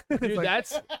 Dude, It's like-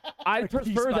 that's I like piece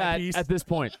prefer by that piece. at this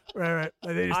point. right.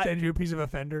 Like they just I- send you a piece of a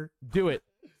fender. Do it.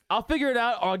 I'll figure it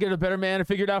out, or I'll get a better man to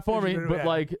figure it out for me. Yeah. But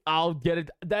like, I'll get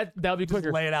it. That'll be Just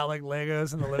quicker. lay it out like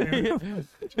Legos in the living room.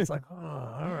 It's like, oh,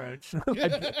 all right.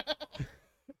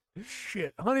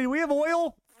 Shit, honey, do we have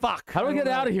oil? Fuck. How do I get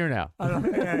out of here now? I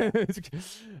don't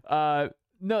know.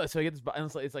 No, so I get this,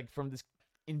 and it's like from this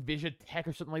Envision Tech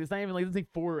or something like this. Not even like this thing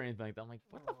Ford or anything like that. I'm like,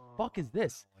 what the fuck is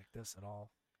this? I don't like this at all.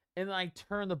 And then I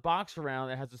turn the box around.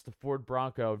 It has just the Ford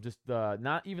Bronco, just the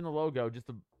not even the logo, just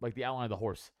the outline of the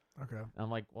horse. Okay. And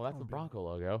I'm like, well, that's the Okay. Bronco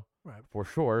logo, Right. for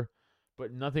sure.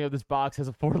 But nothing of this box has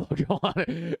a Ford logo on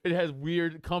it. It has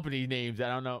weird company names. I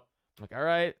don't know. I'm like, all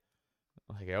right.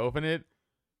 Like I open it,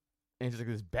 and it's just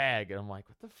like this bag, and I'm like,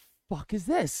 what the fuck is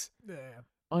this? Yeah.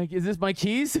 I'm like, is this my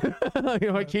keys? Like,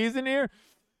 are my keys in here?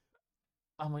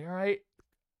 I'm like, all right.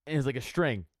 And it's like a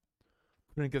string.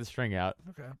 Couldn't get the string out.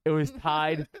 Okay. It was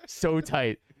tied so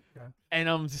tight. Okay. and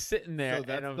I'm just sitting there. So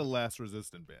that's and I'm, the last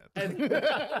resistant band. and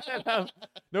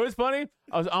know what's funny?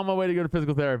 I was on my way to go to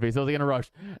physical therapy, so I was like in a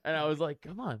rush, and I was like,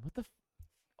 "Come on, what the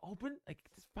open? Like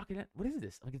this fucking what is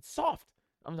this? Like it's soft."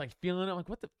 I'm like feeling it. I'm like,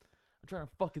 "What the?" I'm trying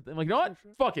to fuck it. I'm like, "You know what?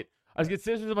 Fuck it." I just get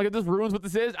scissors. I'm like, "If this ruins what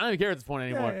this is, I don't even care at this point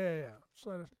anymore." Yeah. Just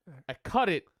let us- I cut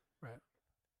it, Right.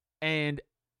 and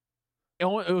it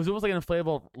was almost like an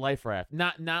inflatable life raft.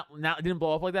 Not it didn't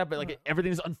blow up like that, but like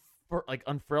everything's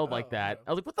unfurled like that.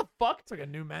 I was like, "What the fuck?" It's like a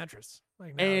new mattress.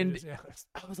 Like now And it is, yeah, it's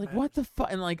I was like, "What the fuck?"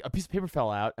 And like a piece of paper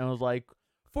fell out, and I was like,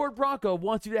 "Ford Bronco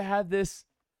wants you to have this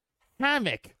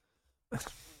hammock."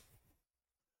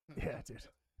 Yeah, dude.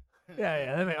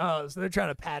 Yeah. So they're trying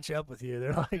to patch up with you.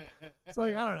 They're like, it's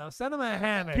like I don't know. Send them a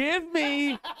hammock. Give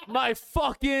me my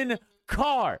fucking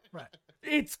car. Right.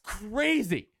 It's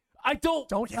crazy. I don't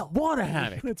yell. want a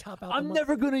hammock. You're gonna top out I'm the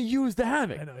never gonna use the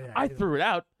hammock. I know, yeah, I either. threw it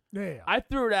out. Yeah. I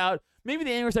threw it out. Maybe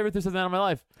the angriest I ever threw something out in my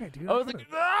life. Hey, dude, I was like,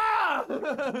 ah!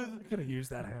 could have used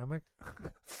that hammock.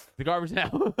 The garbage now.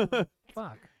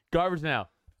 Fuck. Garbage now.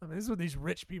 I mean, this is what these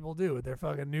rich people do with their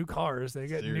fucking new cars. They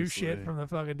get new shit Seriously. from the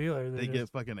fucking dealer. They get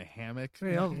fucking a hammock.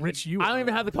 Hey, how rich you I are. don't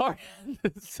even have the car,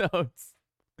 so it's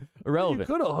You irrelevant.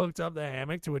 could have hooked up the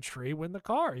hammock to a tree with the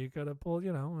car. You could have pulled,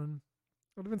 and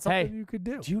would have been something Hey, you could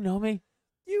do. Do you know me?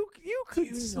 You could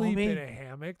you know sleep me? in a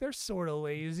hammock. They're sort of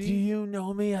lazy. Do you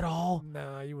know me at all?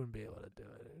 No, you wouldn't be able to do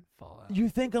it. It'd fall out. You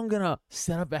think I'm gonna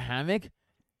set up a hammock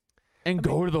and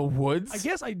go to the woods? I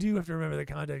guess I do have to remember the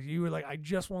context. You were like, I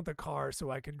just want the car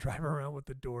so I can drive around with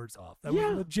the doors off. That Yeah.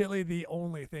 was legitimately the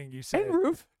only thing you said And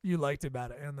roof. you liked about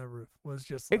it. And the roof was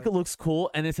just It like, looks cool,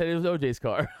 and it said it was OJ's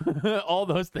car. All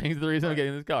those things are the reason I'm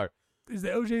getting this car. is the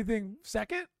OJ thing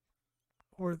second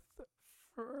or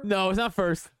first? No, it's not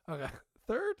first. Okay.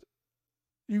 Third?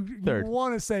 You Third.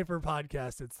 want to say for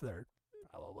podcast it's third.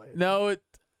 Probably. No, it's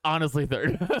honestly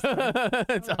third.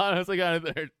 It's honestly kind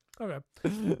of third. Okay.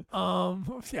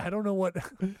 Yeah, I don't know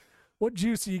what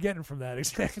juice are you getting from that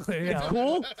exactly. Yeah.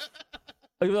 Cool.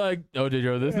 Like, OJ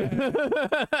drove this.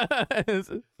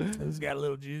 It's got a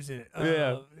little juice in it.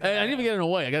 Yeah. Hey, I didn't even get it in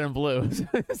white. I got it in blue.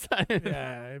 It's not-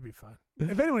 Yeah, it'd be fun.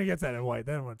 If anyone gets that in white,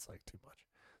 then it's like too much.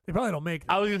 They probably don't make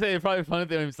that. I was gonna say it's probably fun if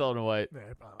they don't even sell it in white. Yeah,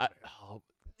 they probably don't make it.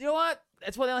 You know what?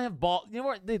 That's why they don't have balls. You know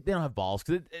what? They don't have balls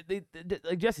because they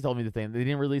like Jesse told me the thing. They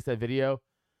didn't release that video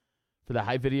for the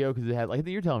hype video because they had like I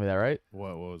think you're telling me that, right?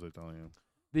 What was I telling you?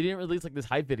 They didn't release like this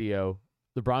hype video,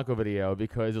 the Bronco video,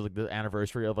 because it was like the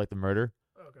anniversary of like the murder.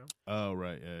 Okay. Oh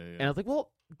right, yeah. And I was like,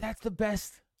 well, that's the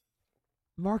best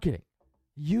marketing.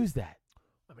 Use that.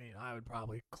 I mean, I would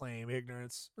probably claim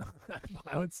ignorance.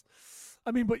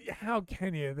 But how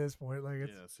can you at this point? Like,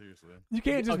 it's, Yeah, seriously. you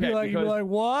can't just be Okay, like, you'd be because- like,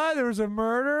 what? There was a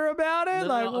murder about it? No,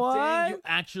 like, I'm what? saying you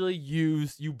actually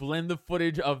you blend the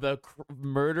footage of the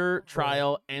murder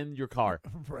trial and your car.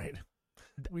 Right.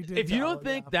 We did. If you tell don't it,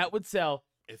 think yeah. that would sell,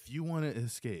 If you want to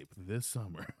escape this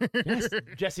summer, yes,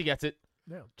 Jesse gets it.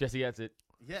 Yeah. Jesse gets it.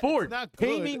 yeah, Ford, it's not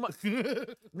pay good. me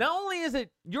Not only is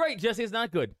it, you're right, Jesse, it's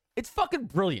not good. It's fucking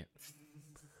brilliant.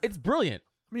 It's brilliant.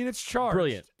 I mean, it's charged.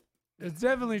 Brilliant. It's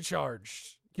definitely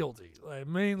charged. Guilty. Like,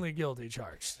 mainly guilty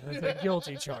charged. It's a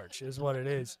guilty charge is what it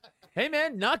is. Hey,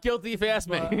 man, not guilty if you ask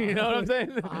me. But You know what I'm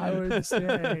saying? I would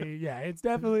say, yeah, it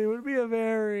would be a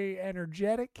very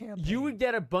energetic campaign. You would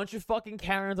get a bunch of fucking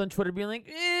Karens on Twitter being like,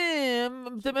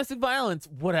 domestic violence,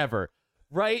 whatever.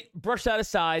 Right? Brush that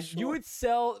aside. You would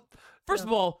sell, first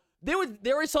of all, they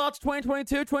already sold out to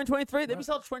 2022, 2023. They'd be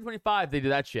sold to 2025. They do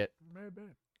that shit. Maybe.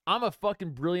 I'm a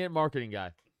fucking brilliant marketing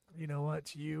guy. You know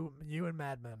what? You and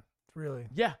Mad Men. Really.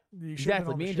 Yeah, You should've been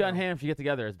exactly. on Me the and John show. Hamm should get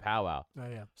together as a powwow. Oh,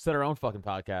 yeah. Start our own fucking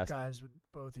podcast. Guys,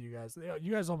 both of you guys.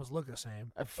 You guys almost look the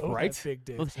same. Both have Right? Big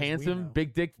dicks. Those as we handsome, know.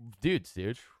 big dick dudes,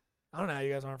 dude. I don't know how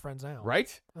you guys aren't friends now.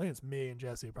 Right? I think it's me and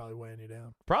Jesse probably weighing you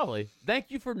down. Probably. Thank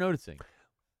you for noticing.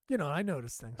 I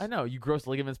notice things. I know you gross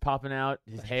ligaments popping out,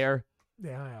 his hair.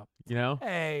 Yeah, I know. You know.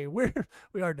 Hey, we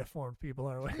are deformed people,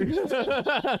 aren't we? We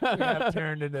have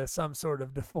turned into some sort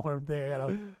of deformed thing. I got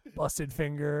a busted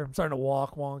finger. I'm starting to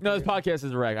walk wonky. No, this podcast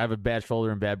is a wreck. I have a bad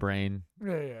shoulder and bad brain.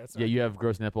 Yeah, it's Yeah, you have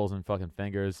gross nipples and fucking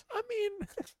fingers. I mean,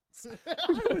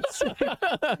 I would say-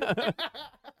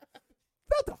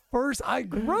 not the first.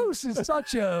 Gross is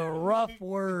such a rough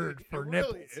word for It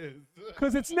nipples. really is.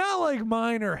 Because it's not like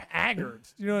mine are haggard.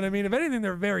 You know what I mean? If anything,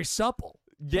 they're very supple.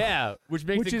 Yeah, which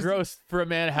makes Which it is- gross for a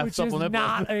man to have Which supple is nipples.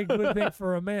 not a good thing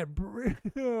for a man.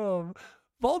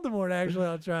 Voldemort, actually,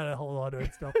 I'm trying to hold on to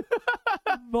it still.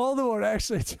 Voldemort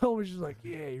actually told me, she's like,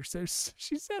 yeah, you're so.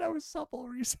 She said I was supple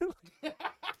recently.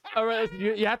 All right, listen,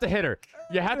 you have to hit her.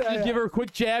 You have to just give her a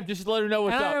quick jab, just to let her know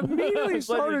what's And up. I immediately Just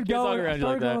let her started get talking going, around you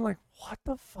like that. like, what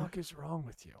the fuck is wrong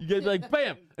with you? You get like,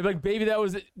 bam, and like, baby, that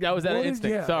was out What of is-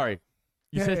 instinct. yeah. Sorry,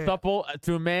 you Yeah, said yeah. supple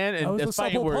to a man, That and was a that's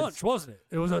fighting supple words. punch, wasn't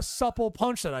it? It was a supple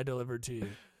punch that I delivered to you.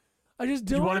 I just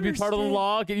Do don't you want to be part of the understand.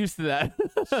 law? Get used to that.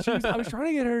 I was trying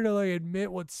to get her to like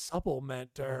admit what supple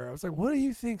meant to her. I was like, what do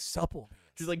you think supple means?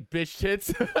 She's like, bitch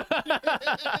tits.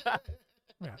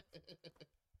 Yeah.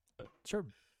 Sure.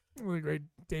 Really great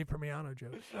Dave Permiano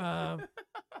joke.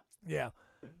 Yeah.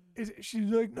 She's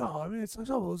like, no, I mean, it's like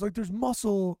supple. It's like there's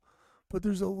muscle, but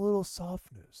there's a little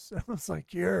softness. I was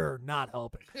like, you're not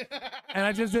helping. And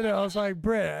I just did it. I was like,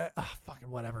 Britt, fucking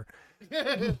whatever.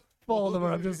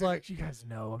 Voldemort, I'm just like, you guys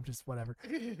know, I'm just whatever.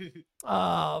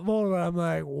 Voldemort, I'm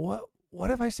like,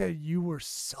 what if I said you were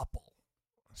supple?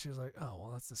 She was like, oh, well,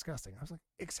 that's disgusting. I was like,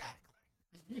 exactly.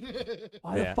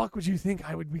 Why the fuck would you think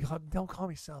I would be don't call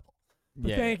me supple?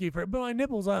 But Yeah. thank you for but my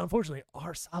nipples, unfortunately,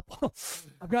 are supple.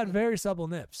 I've got very supple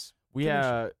nips. We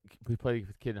played with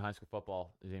a kid in high school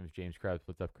football. His name is James Krebs.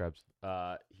 What's up, Krebs?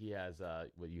 He has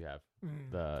what you have.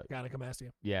 The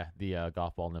Gynecomastia.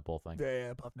 golf ball nipple thing.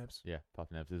 Yeah, puff nips. Yeah, puff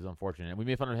nips. It was unfortunate. We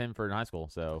made fun of him for in high school.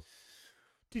 So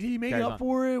Did he make Carries up on.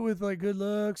 for it with like good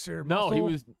looks or no, he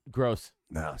muscle? was gross.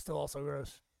 No, still also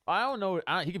gross. I don't know.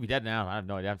 He could be dead now. I have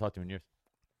no idea. I haven't talked to him in years.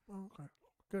 Oh, okay.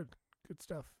 Good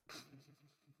stuff.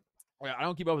 Yeah, I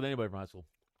don't keep up with anybody from high school.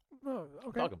 Oh,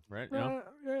 okay. Fuck him, right? You know?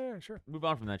 Yeah, sure. Move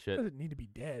on from that shit. Doesn't need to be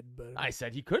dead, but I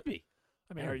said he could be.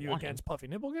 I mean, I are don't you want him. against puffy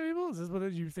nipple people? Is this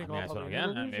what you think? I mean, all that's what puffy I'm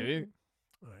nipple against, people maybe.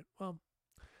 should- All right. Well,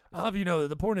 I'll have you know that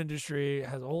the porn industry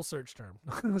has a whole search term,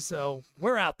 so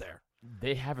we're out there.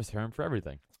 They have a term for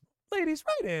everything. Ladies,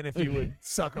 write in if you would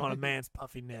suck on a man's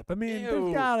puffy nip. I mean, Ew.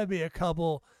 there's got to be a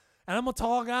couple. And I'm a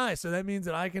tall guy, so that means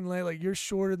that I can lay like you're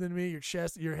shorter than me.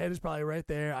 Your head is probably right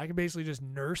there. I can basically just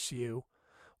nurse you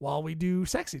while we do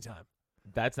sexy time.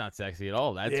 That's not sexy at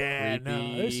all. That's yeah, creepy.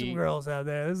 no, there's some girls out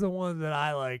there. This is the ones that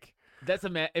I like. That's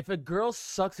if a girl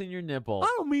sucks in your nipple,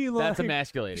 I don't mean like that's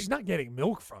emasculating. she's not getting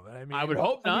milk from it. I mean, I would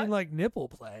hope I not. mean, like nipple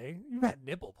play. You've had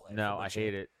nipple play. No, from a I chick.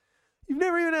 hate it. You've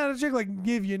never even had a chick like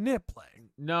give you nip play.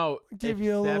 No, Give if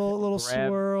you a Steph little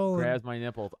swirl. and- grabs my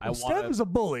nipples. I Well, Steph want is a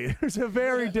bully. There's a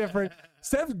very different.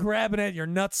 Steph's grabbing at your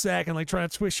nutsack and like trying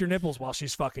to twist your nipples while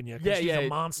she's fucking you. 'Cause Yeah, she's yeah, a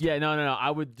monster. yeah. No. I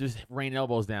would just rain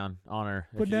elbows down on her.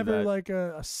 if But she did never that. like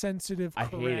a sensitive I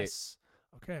caress. hate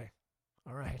it. Okay.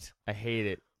 All right. I hate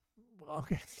it. Well,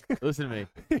 okay. Listen to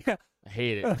me. Yeah. I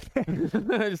hate it. Okay.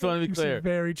 I just want to be You clear. seem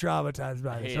very traumatized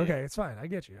by I this. hate Okay, it's fine. I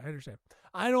get you. I understand.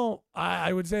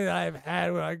 I would say that I've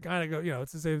had where I kind of go,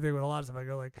 it's the same thing with a lot of stuff. I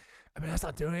go like, I mean, that's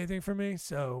not doing anything for me.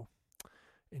 So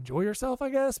enjoy yourself, I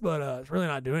guess. But it's really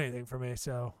not doing anything for me.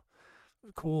 So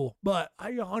cool. But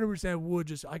I 100%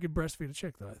 would I could breastfeed a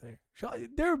chick though, I think.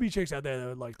 There would be chicks out there that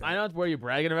would like that. I know it's where you're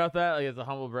bragging about that. Like it's a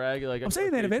humble brag. Like I'm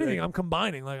saying that if anything, I'm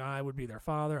combining. Like I would be their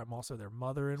father. I'm also their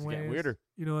mother in It's ways. getting weirder.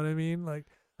 You know what I mean? Like,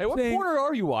 Hey, what saying- porn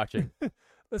are you watching?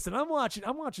 listen, I'm watching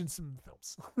some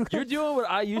films. You're doing what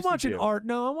I used I'm watching to do. art.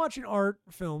 No, I'm watching art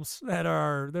films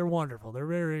they're wonderful.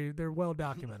 They're well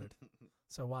documented.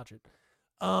 So watch it.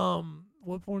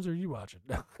 What porns are you watching?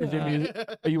 Is there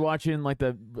music? Are you watching like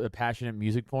the passionate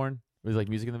music porn? There's like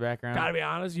music in the background. Gotta be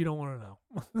honest, you don't want to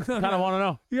know. Kind of want to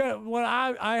know. Yeah, what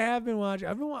I have been watching.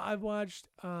 I've watched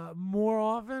more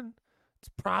often. It's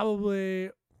probably.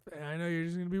 I know you're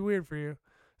just gonna be weird for you.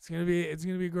 It's gonna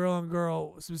be girl on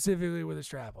girl, specifically with a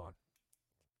strap on.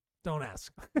 Don't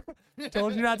ask.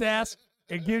 Told you not to ask.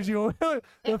 It gives you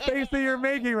the face that you're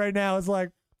making right now is like,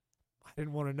 I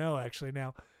didn't want to know. Actually,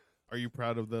 now Are you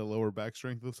proud of the lower back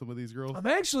strength of some of these girls? I'm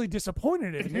actually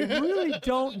disappointed in it. They really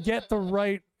don't get the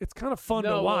right. It's kind of fun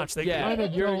to watch. They yeah, kind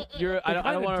of you're. I don't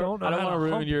kinda want don't to. know I don't how want to to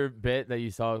ruin hump. your bit that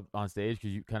you saw on stage because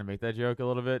you kind of make that joke a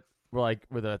little bit. We're like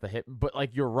with the hip, but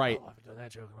like you're right. Oh, I haven't done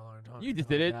that joke in a long time. You just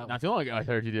I did like it that not too long ago. I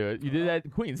heard you do it. You did that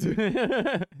in Queens.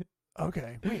 the one.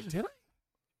 Okay, wait, did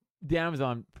I?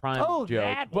 Amazon Prime Oh, joke.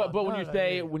 that But one. when No, you no,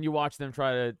 say yeah. when you watch them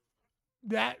try to.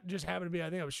 That just happened to be. I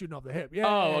think I was shooting off the hip. Yeah.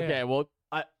 Oh, yeah, okay. yeah. Well,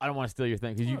 I don't want to steal your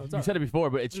thing because Oh, you it's you all said it before,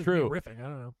 but it's Just me true. riffing. I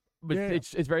don't know. But Yeah, yeah.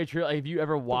 it's very true. Like if you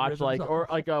ever watch rhythms like up. or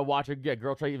like watch a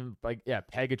girl try to even like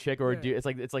peg a chick or Yeah. do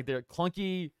it's like they're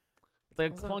clunky. It's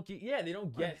like What's that? clunky. Yeah, they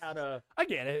don't get how to I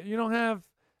get it. You don't have.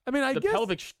 I mean, I the guess.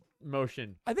 pelvic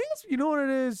motion. I think it's, you know what it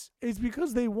is? It's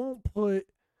because they won't put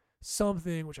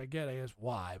something, which I get, I guess,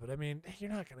 why. But I mean,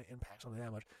 you're not going to impact something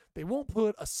that much. They won't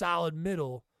put a solid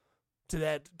middle to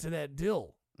that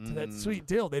dill. to that sweet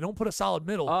dill. They don't put a solid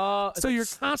middle. So you're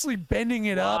it's constantly bending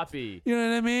it up. sloppy. You know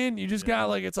what I mean? You just got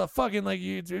like, it's a fucking like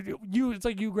it's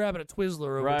like you grabbing a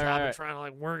Twizzler over Right, top right. and trying to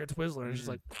like work a Twizzler. And it's just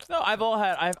like, No,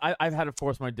 I've had to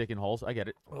force my dick in holes. I get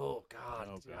it. oh God.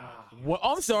 What?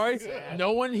 Oh, I'm sorry.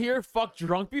 No one here fucked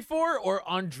drunk before or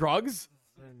on drugs.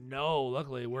 No,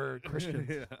 luckily we're Christians.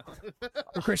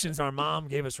 We're Christians. Our mom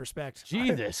gave us respect.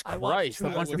 Jesus I watched Christ! True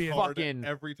A bunch of Lies fucking.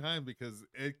 every time because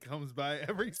it comes by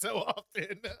every so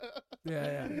often.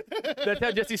 Yeah. That's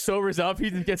how Jesse sobers up. He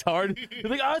just gets hard. He's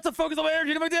like, oh, it's a focus of my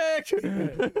energy to my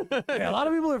dick. Yeah, a lot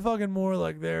of people are fucking more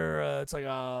like they're it's like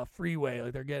a freeway,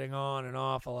 like they're getting on and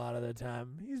off a lot of the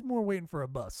time. He's more waiting for a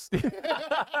bus.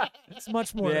 It's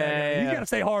much more that. He's Yeah. got to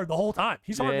stay hard the whole time.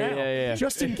 He's hard now, Yeah.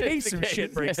 just in case some Just in shit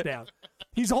case, breaks yeah. down.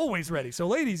 He's always ready. So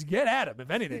ladies, get at him if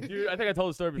anything. Dude, I think I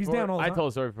told the story He's before. down all the I time. told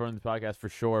the story before in the podcast for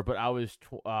sure, but I was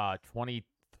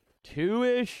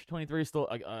 22-ish, 23, still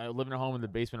living at home in the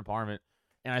basement apartment,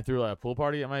 and I threw like a pool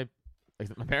party at my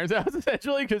parents' house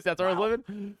essentially because that's where I was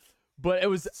living. But it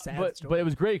was Sad but story. it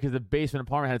was great because the basement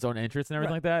apartment had its own entrance and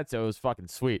everything like that, so it was fucking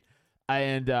sweet.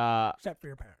 And Except for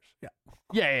your parents. Yeah.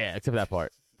 yeah, except for that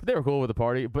part. But they were cool with the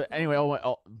party. But anyway,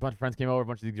 a bunch of friends came over, a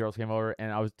bunch of these girls came over,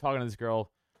 and I was talking to this girl.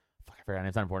 Fuck, I forgot her name.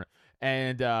 It's not important.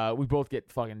 And we both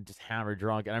get fucking just hammered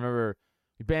drunk. And I remember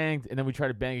we banged, and then we tried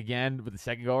to bang again with the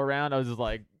second go around. I was just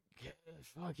like,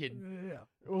 fucking, Yeah.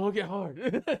 we'll get hard.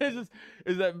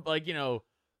 Is that like, You gotta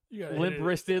hit limp it.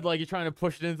 wristed, like you're trying to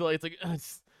push it into like, it's like,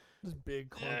 This big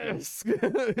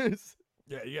clunky. yes.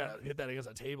 Yeah, you gotta hit that against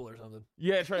a table or something.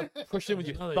 Yeah, try to push it with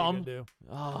your Nothing thumb. You can do.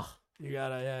 Oh. You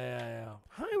gotta, yeah.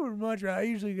 I would much rather. I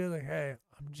usually go like, hey,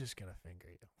 I'm just gonna finger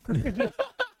you.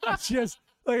 It's just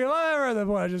like if I ever at the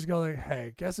point, I just go like,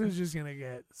 hey, guess who's just gonna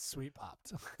get sweet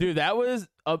popped? Dude, that was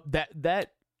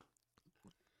that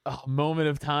moment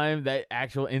of time, that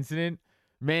actual incident.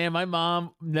 Man, my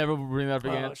mom never will bring that up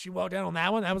again. She walked down on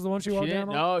that one. That was the one she walked down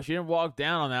on. No, she didn't walk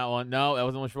down on that one. No, that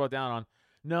wasn't the one she walked down on.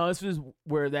 No, this was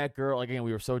where that girl, again,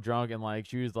 we were so drunk and like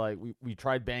she was like, we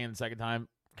tried banging the second time,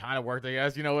 kind of worked, I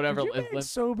guess, whatever. Did you bang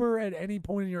sober at any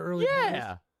point in your early Yeah.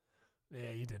 years?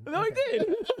 Yeah, you didn't. No, Okay.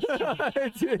 I did. I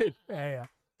did. Yeah.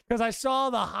 Because I saw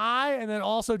the high and then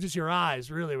also just your eyes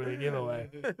really were the giveaway.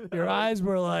 Your eyes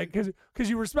were like, because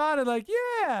you responded like,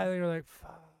 yeah. And you were like,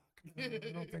 fuck, no,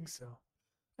 I don't think so.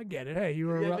 I get it. Hey, you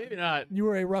were Yeah, maybe not. you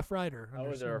were a rough rider. I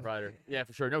was a rough rider. Yeah,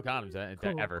 for sure. No condoms,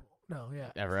 Cool. ever. No, yeah.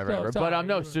 Ever. So, But sorry,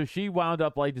 no, you so she wound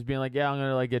up like just being like, yeah, I'm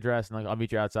gonna like get dressed and like I'll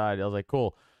meet you outside. I was like,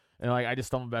 cool. And like I just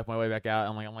stumbled back my way back out.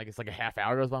 I'm like it's like a half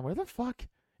hour goes by. I'm like, where the fuck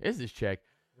is this chick?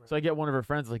 So I get one of her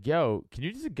friends like, yo, can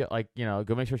you just go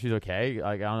go make sure she's okay?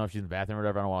 Like I don't know if she's in the bathroom or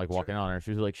whatever. I don't want to like walk in on her. She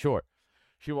was like, sure.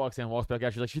 She walks in, walks back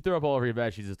out. She's like, she threw up all over your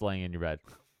bed. She's just laying in your bed.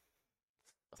 I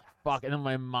was like, fuck. And then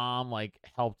my mom like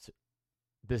helped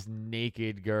this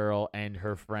naked girl and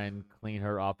her friend clean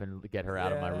her up and get her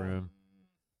out of my Yeah. room.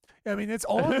 I mean, it's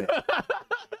all.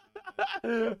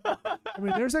 I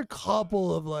mean, there's a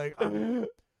couple of like.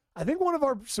 I think one of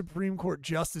our Supreme Court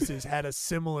justices had a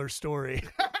similar story.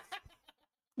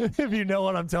 If you know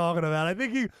what I'm talking about, I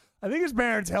think his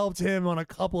parents helped him on a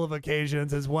couple of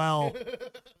occasions as well.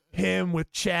 Him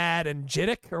with Chad and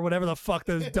Jiddick or whatever the fuck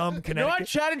those dumb You know what? Connecticut.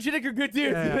 Chad and Jiddick are good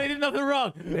dudes. Yeah. They did nothing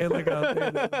wrong. They had like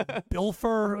a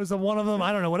Bilfer was one of them.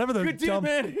 I don't know. Whatever those Good dude, dumb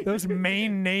man. those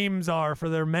main names are for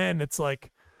their men. It's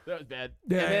like That was bad.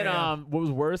 Yeah, and then yeah. what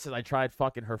was worse is I tried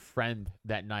fucking her friend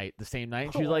that night, the same night.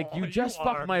 And she was like, Oh, you you just are-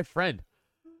 fucked my friend.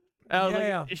 And I was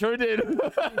Yeah, like, you sure did.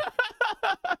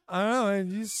 I don't know.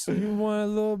 And you want a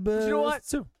little bit. You know what?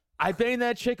 Too. I banged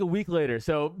that chick a week later,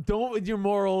 so don't with your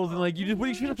morals and like you just what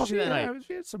you should have fucked me that night.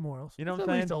 She had some morals. You know what At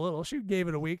I'm least saying? a little. She gave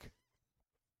it a week.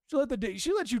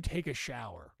 She let you take a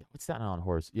shower, What's that on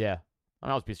horse? Yeah. I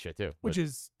mean, I was a piece of shit too. which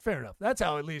is fair enough. That's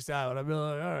how at least I would. I'd be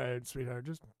like, all right, sweetheart,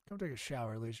 just come take a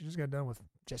shower at least. You just got done with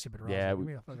Jesse Bedrosian. Yeah, Give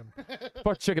me a fucking.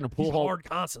 fuck chick in a pool He's hall. hard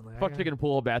constantly. Fuck chick in a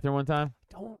pool hall bathroom one time.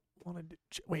 Don't want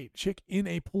to wait. Chick in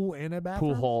a pool and a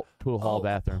bathroom. Pool hall Oh,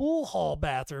 bathroom. Pool hall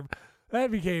bathroom. That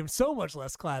became so much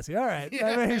less classy. All right.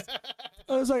 That makes,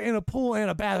 I was like in a pool and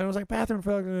a bathroom. I was like, bathroom,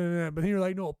 fucking. But then you're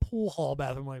like, no, a pool hall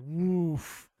bathroom. I'm like,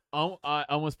 woof. I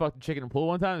almost fucked a chick in a pool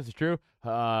one time. This is true.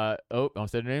 I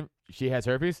almost said her name. She has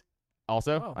herpes.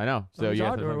 Also, Oh. I know. So Somebody's you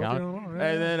have out to there, fucking what's count. going on?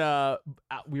 And then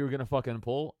we were gonna fuck in a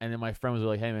pool, and then my friend was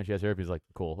like, "Hey man, she has herpes." Like,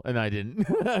 cool, and I didn't.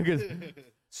 'Cause-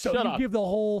 So Shut you up. give the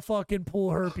whole fucking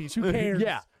pool herpes. Who cares?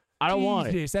 yeah, I don't want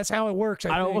it. Jesus, that's how it works.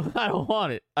 I think. don't. I don't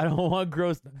want it. I don't want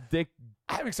gross dick.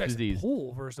 Having sex in disease. a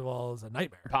pool, first of all, is a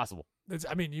nightmare. Possible.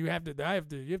 I mean, you have to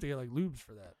get like lubes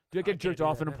for that. Did I I get can't jerked do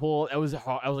off that in a now. pool? It was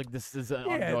hard. I was like, this is Yeah,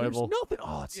 there's unenjoyable. nothing.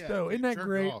 Oh, it's Yeah, so isn't that jerk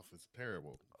great? Off is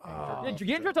terrible. Oh, Yeah,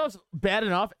 getting dressed up's bad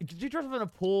enough. Getting dressed up in a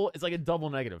pool is like a double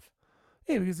negative.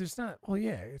 yeah, because it's not. Well,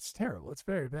 yeah, it's terrible. It's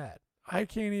very bad. I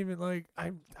can't even like.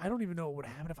 I don't even know what would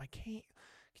happen if I can't.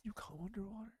 Can you go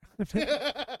underwater?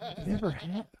 I've never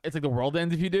had. It's like the world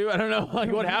ends if you do. I don't know.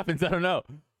 Like what happens? I don't know.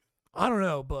 I don't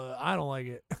know, but I don't like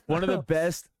it. One of the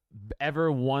best ever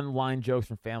one-line jokes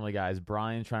from Family Guy is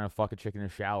Brian trying to fuck a chick in the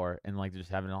shower and like just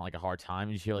having like a hard time,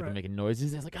 and you hear like him Right. making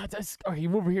noises. It's like, God, that's okay.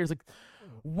 Over here, it's like,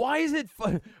 why is it?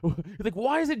 Like,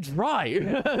 why is it dry?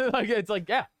 Like, it's like,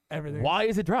 yeah. Everything. Why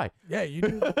is it dry? Yeah, you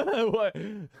do. What?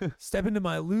 Step into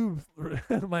my lube,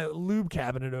 my lube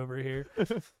cabinet over here.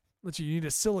 You need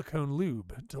a silicone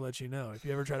lube to let you know if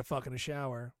you ever try to fuck in a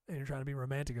shower and you're trying to be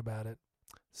romantic about it.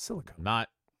 Silicone. Not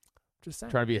Just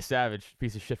saying. trying to be a savage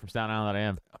piece of shit from Staten Island that I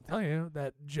am. I'm telling you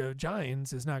that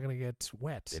Giants is not going to get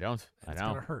wet. They don't. I It's know.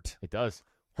 going to hurt. It does.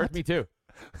 Hurts me too.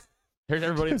 Hurts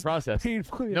everybody in the process.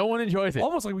 Painfully. No one enjoys it.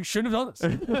 Almost like we shouldn't have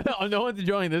done this. No one's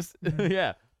enjoying this.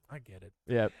 Yeah. I get it.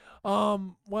 Yeah.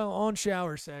 Well, on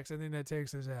shower sex, I think that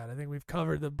takes us out. I think we've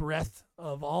covered the breadth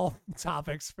of all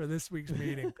topics for this week's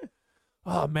meeting.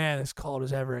 Oh man, this cult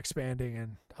is ever expanding,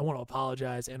 and I want to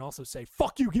apologize and also say,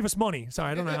 "Fuck you, give us money."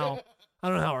 Sorry, I don't know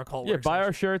how our cult Yeah, works. buy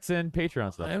our shirts and Patreon I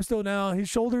stuff. am still now his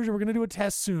shoulders. We're gonna do a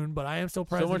test soon, but I am still So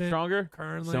president. much stronger.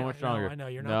 Currently, So much stronger. I know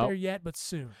you're not No. there yet, but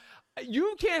soon.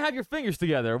 You can't have your fingers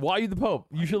together. Why are you the Pope?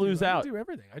 You I should can lose do, I out. can do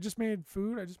everything. I just made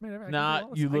food. I just made everything. Nah, I can do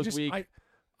all you this. look just, weak.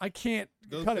 I can't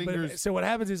Those cut it. But fingers- so what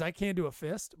happens is I can't do a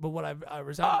fist. But what I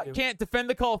resolved to do, Can't defend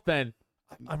the cult then.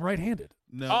 I'm right-handed.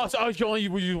 No. Oh, so you only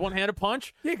use one-handed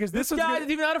punch? Yeah, because This this guy is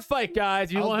doesn't even know how to fight, guys.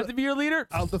 You I'll don't have do- to be your leader.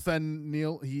 I'll defend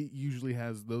Neil. He usually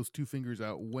has those two fingers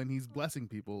out when he's blessing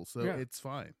people, so Yeah. it's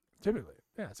fine. typically.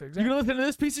 Yeah, so You exactly. gonna listen to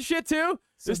this piece of shit too?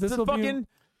 So this this is will be- fucking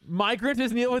migrant,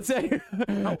 as Neil would say.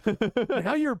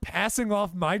 Now you're passing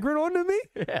off migrant onto me?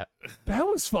 Yeah. That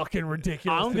was fucking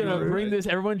ridiculous. I'm to gonna do. bring this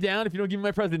everyone down if you don't give me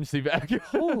my presidency back.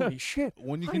 Holy shit!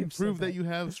 When you I can have said prove that you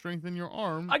have strength in your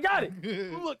arm. I got it.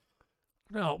 Look,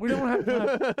 No, we don't have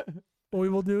time. What we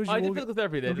will do is I you did will physical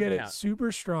therapy. you'll That get doesn't it count.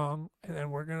 super strong, and then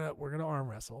we're gonna arm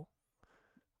wrestle.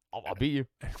 I'll beat you.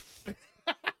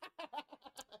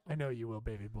 I know you will,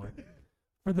 baby boy.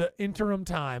 For the interim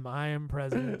time, I am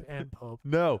president and pope.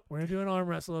 No, We're gonna do an arm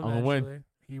wrestle I'm gonna eventually. win.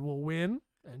 He will win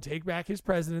and take back his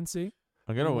presidency.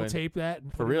 I'm gonna We'll win. tape that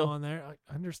and For put real. it on there.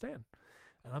 I understand,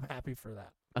 and I'm happy for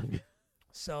that.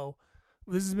 So,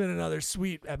 this has been another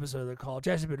sweet episode of the call.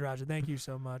 Jesse Pedraja, thank you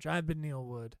so much. I've been Neil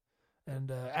Wood, and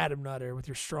Adam Nutter with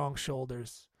your strong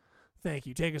shoulders. Thank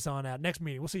you. Take us on out. Next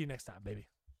meeting. We'll see you next time, baby.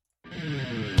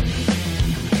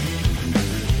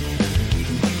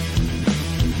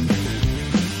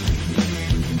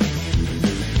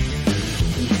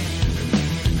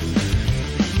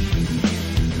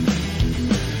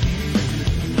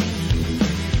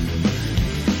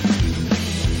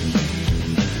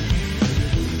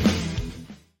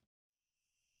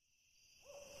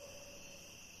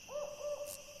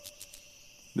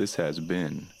 This has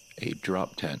been a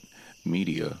Drop Tent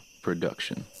Media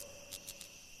production.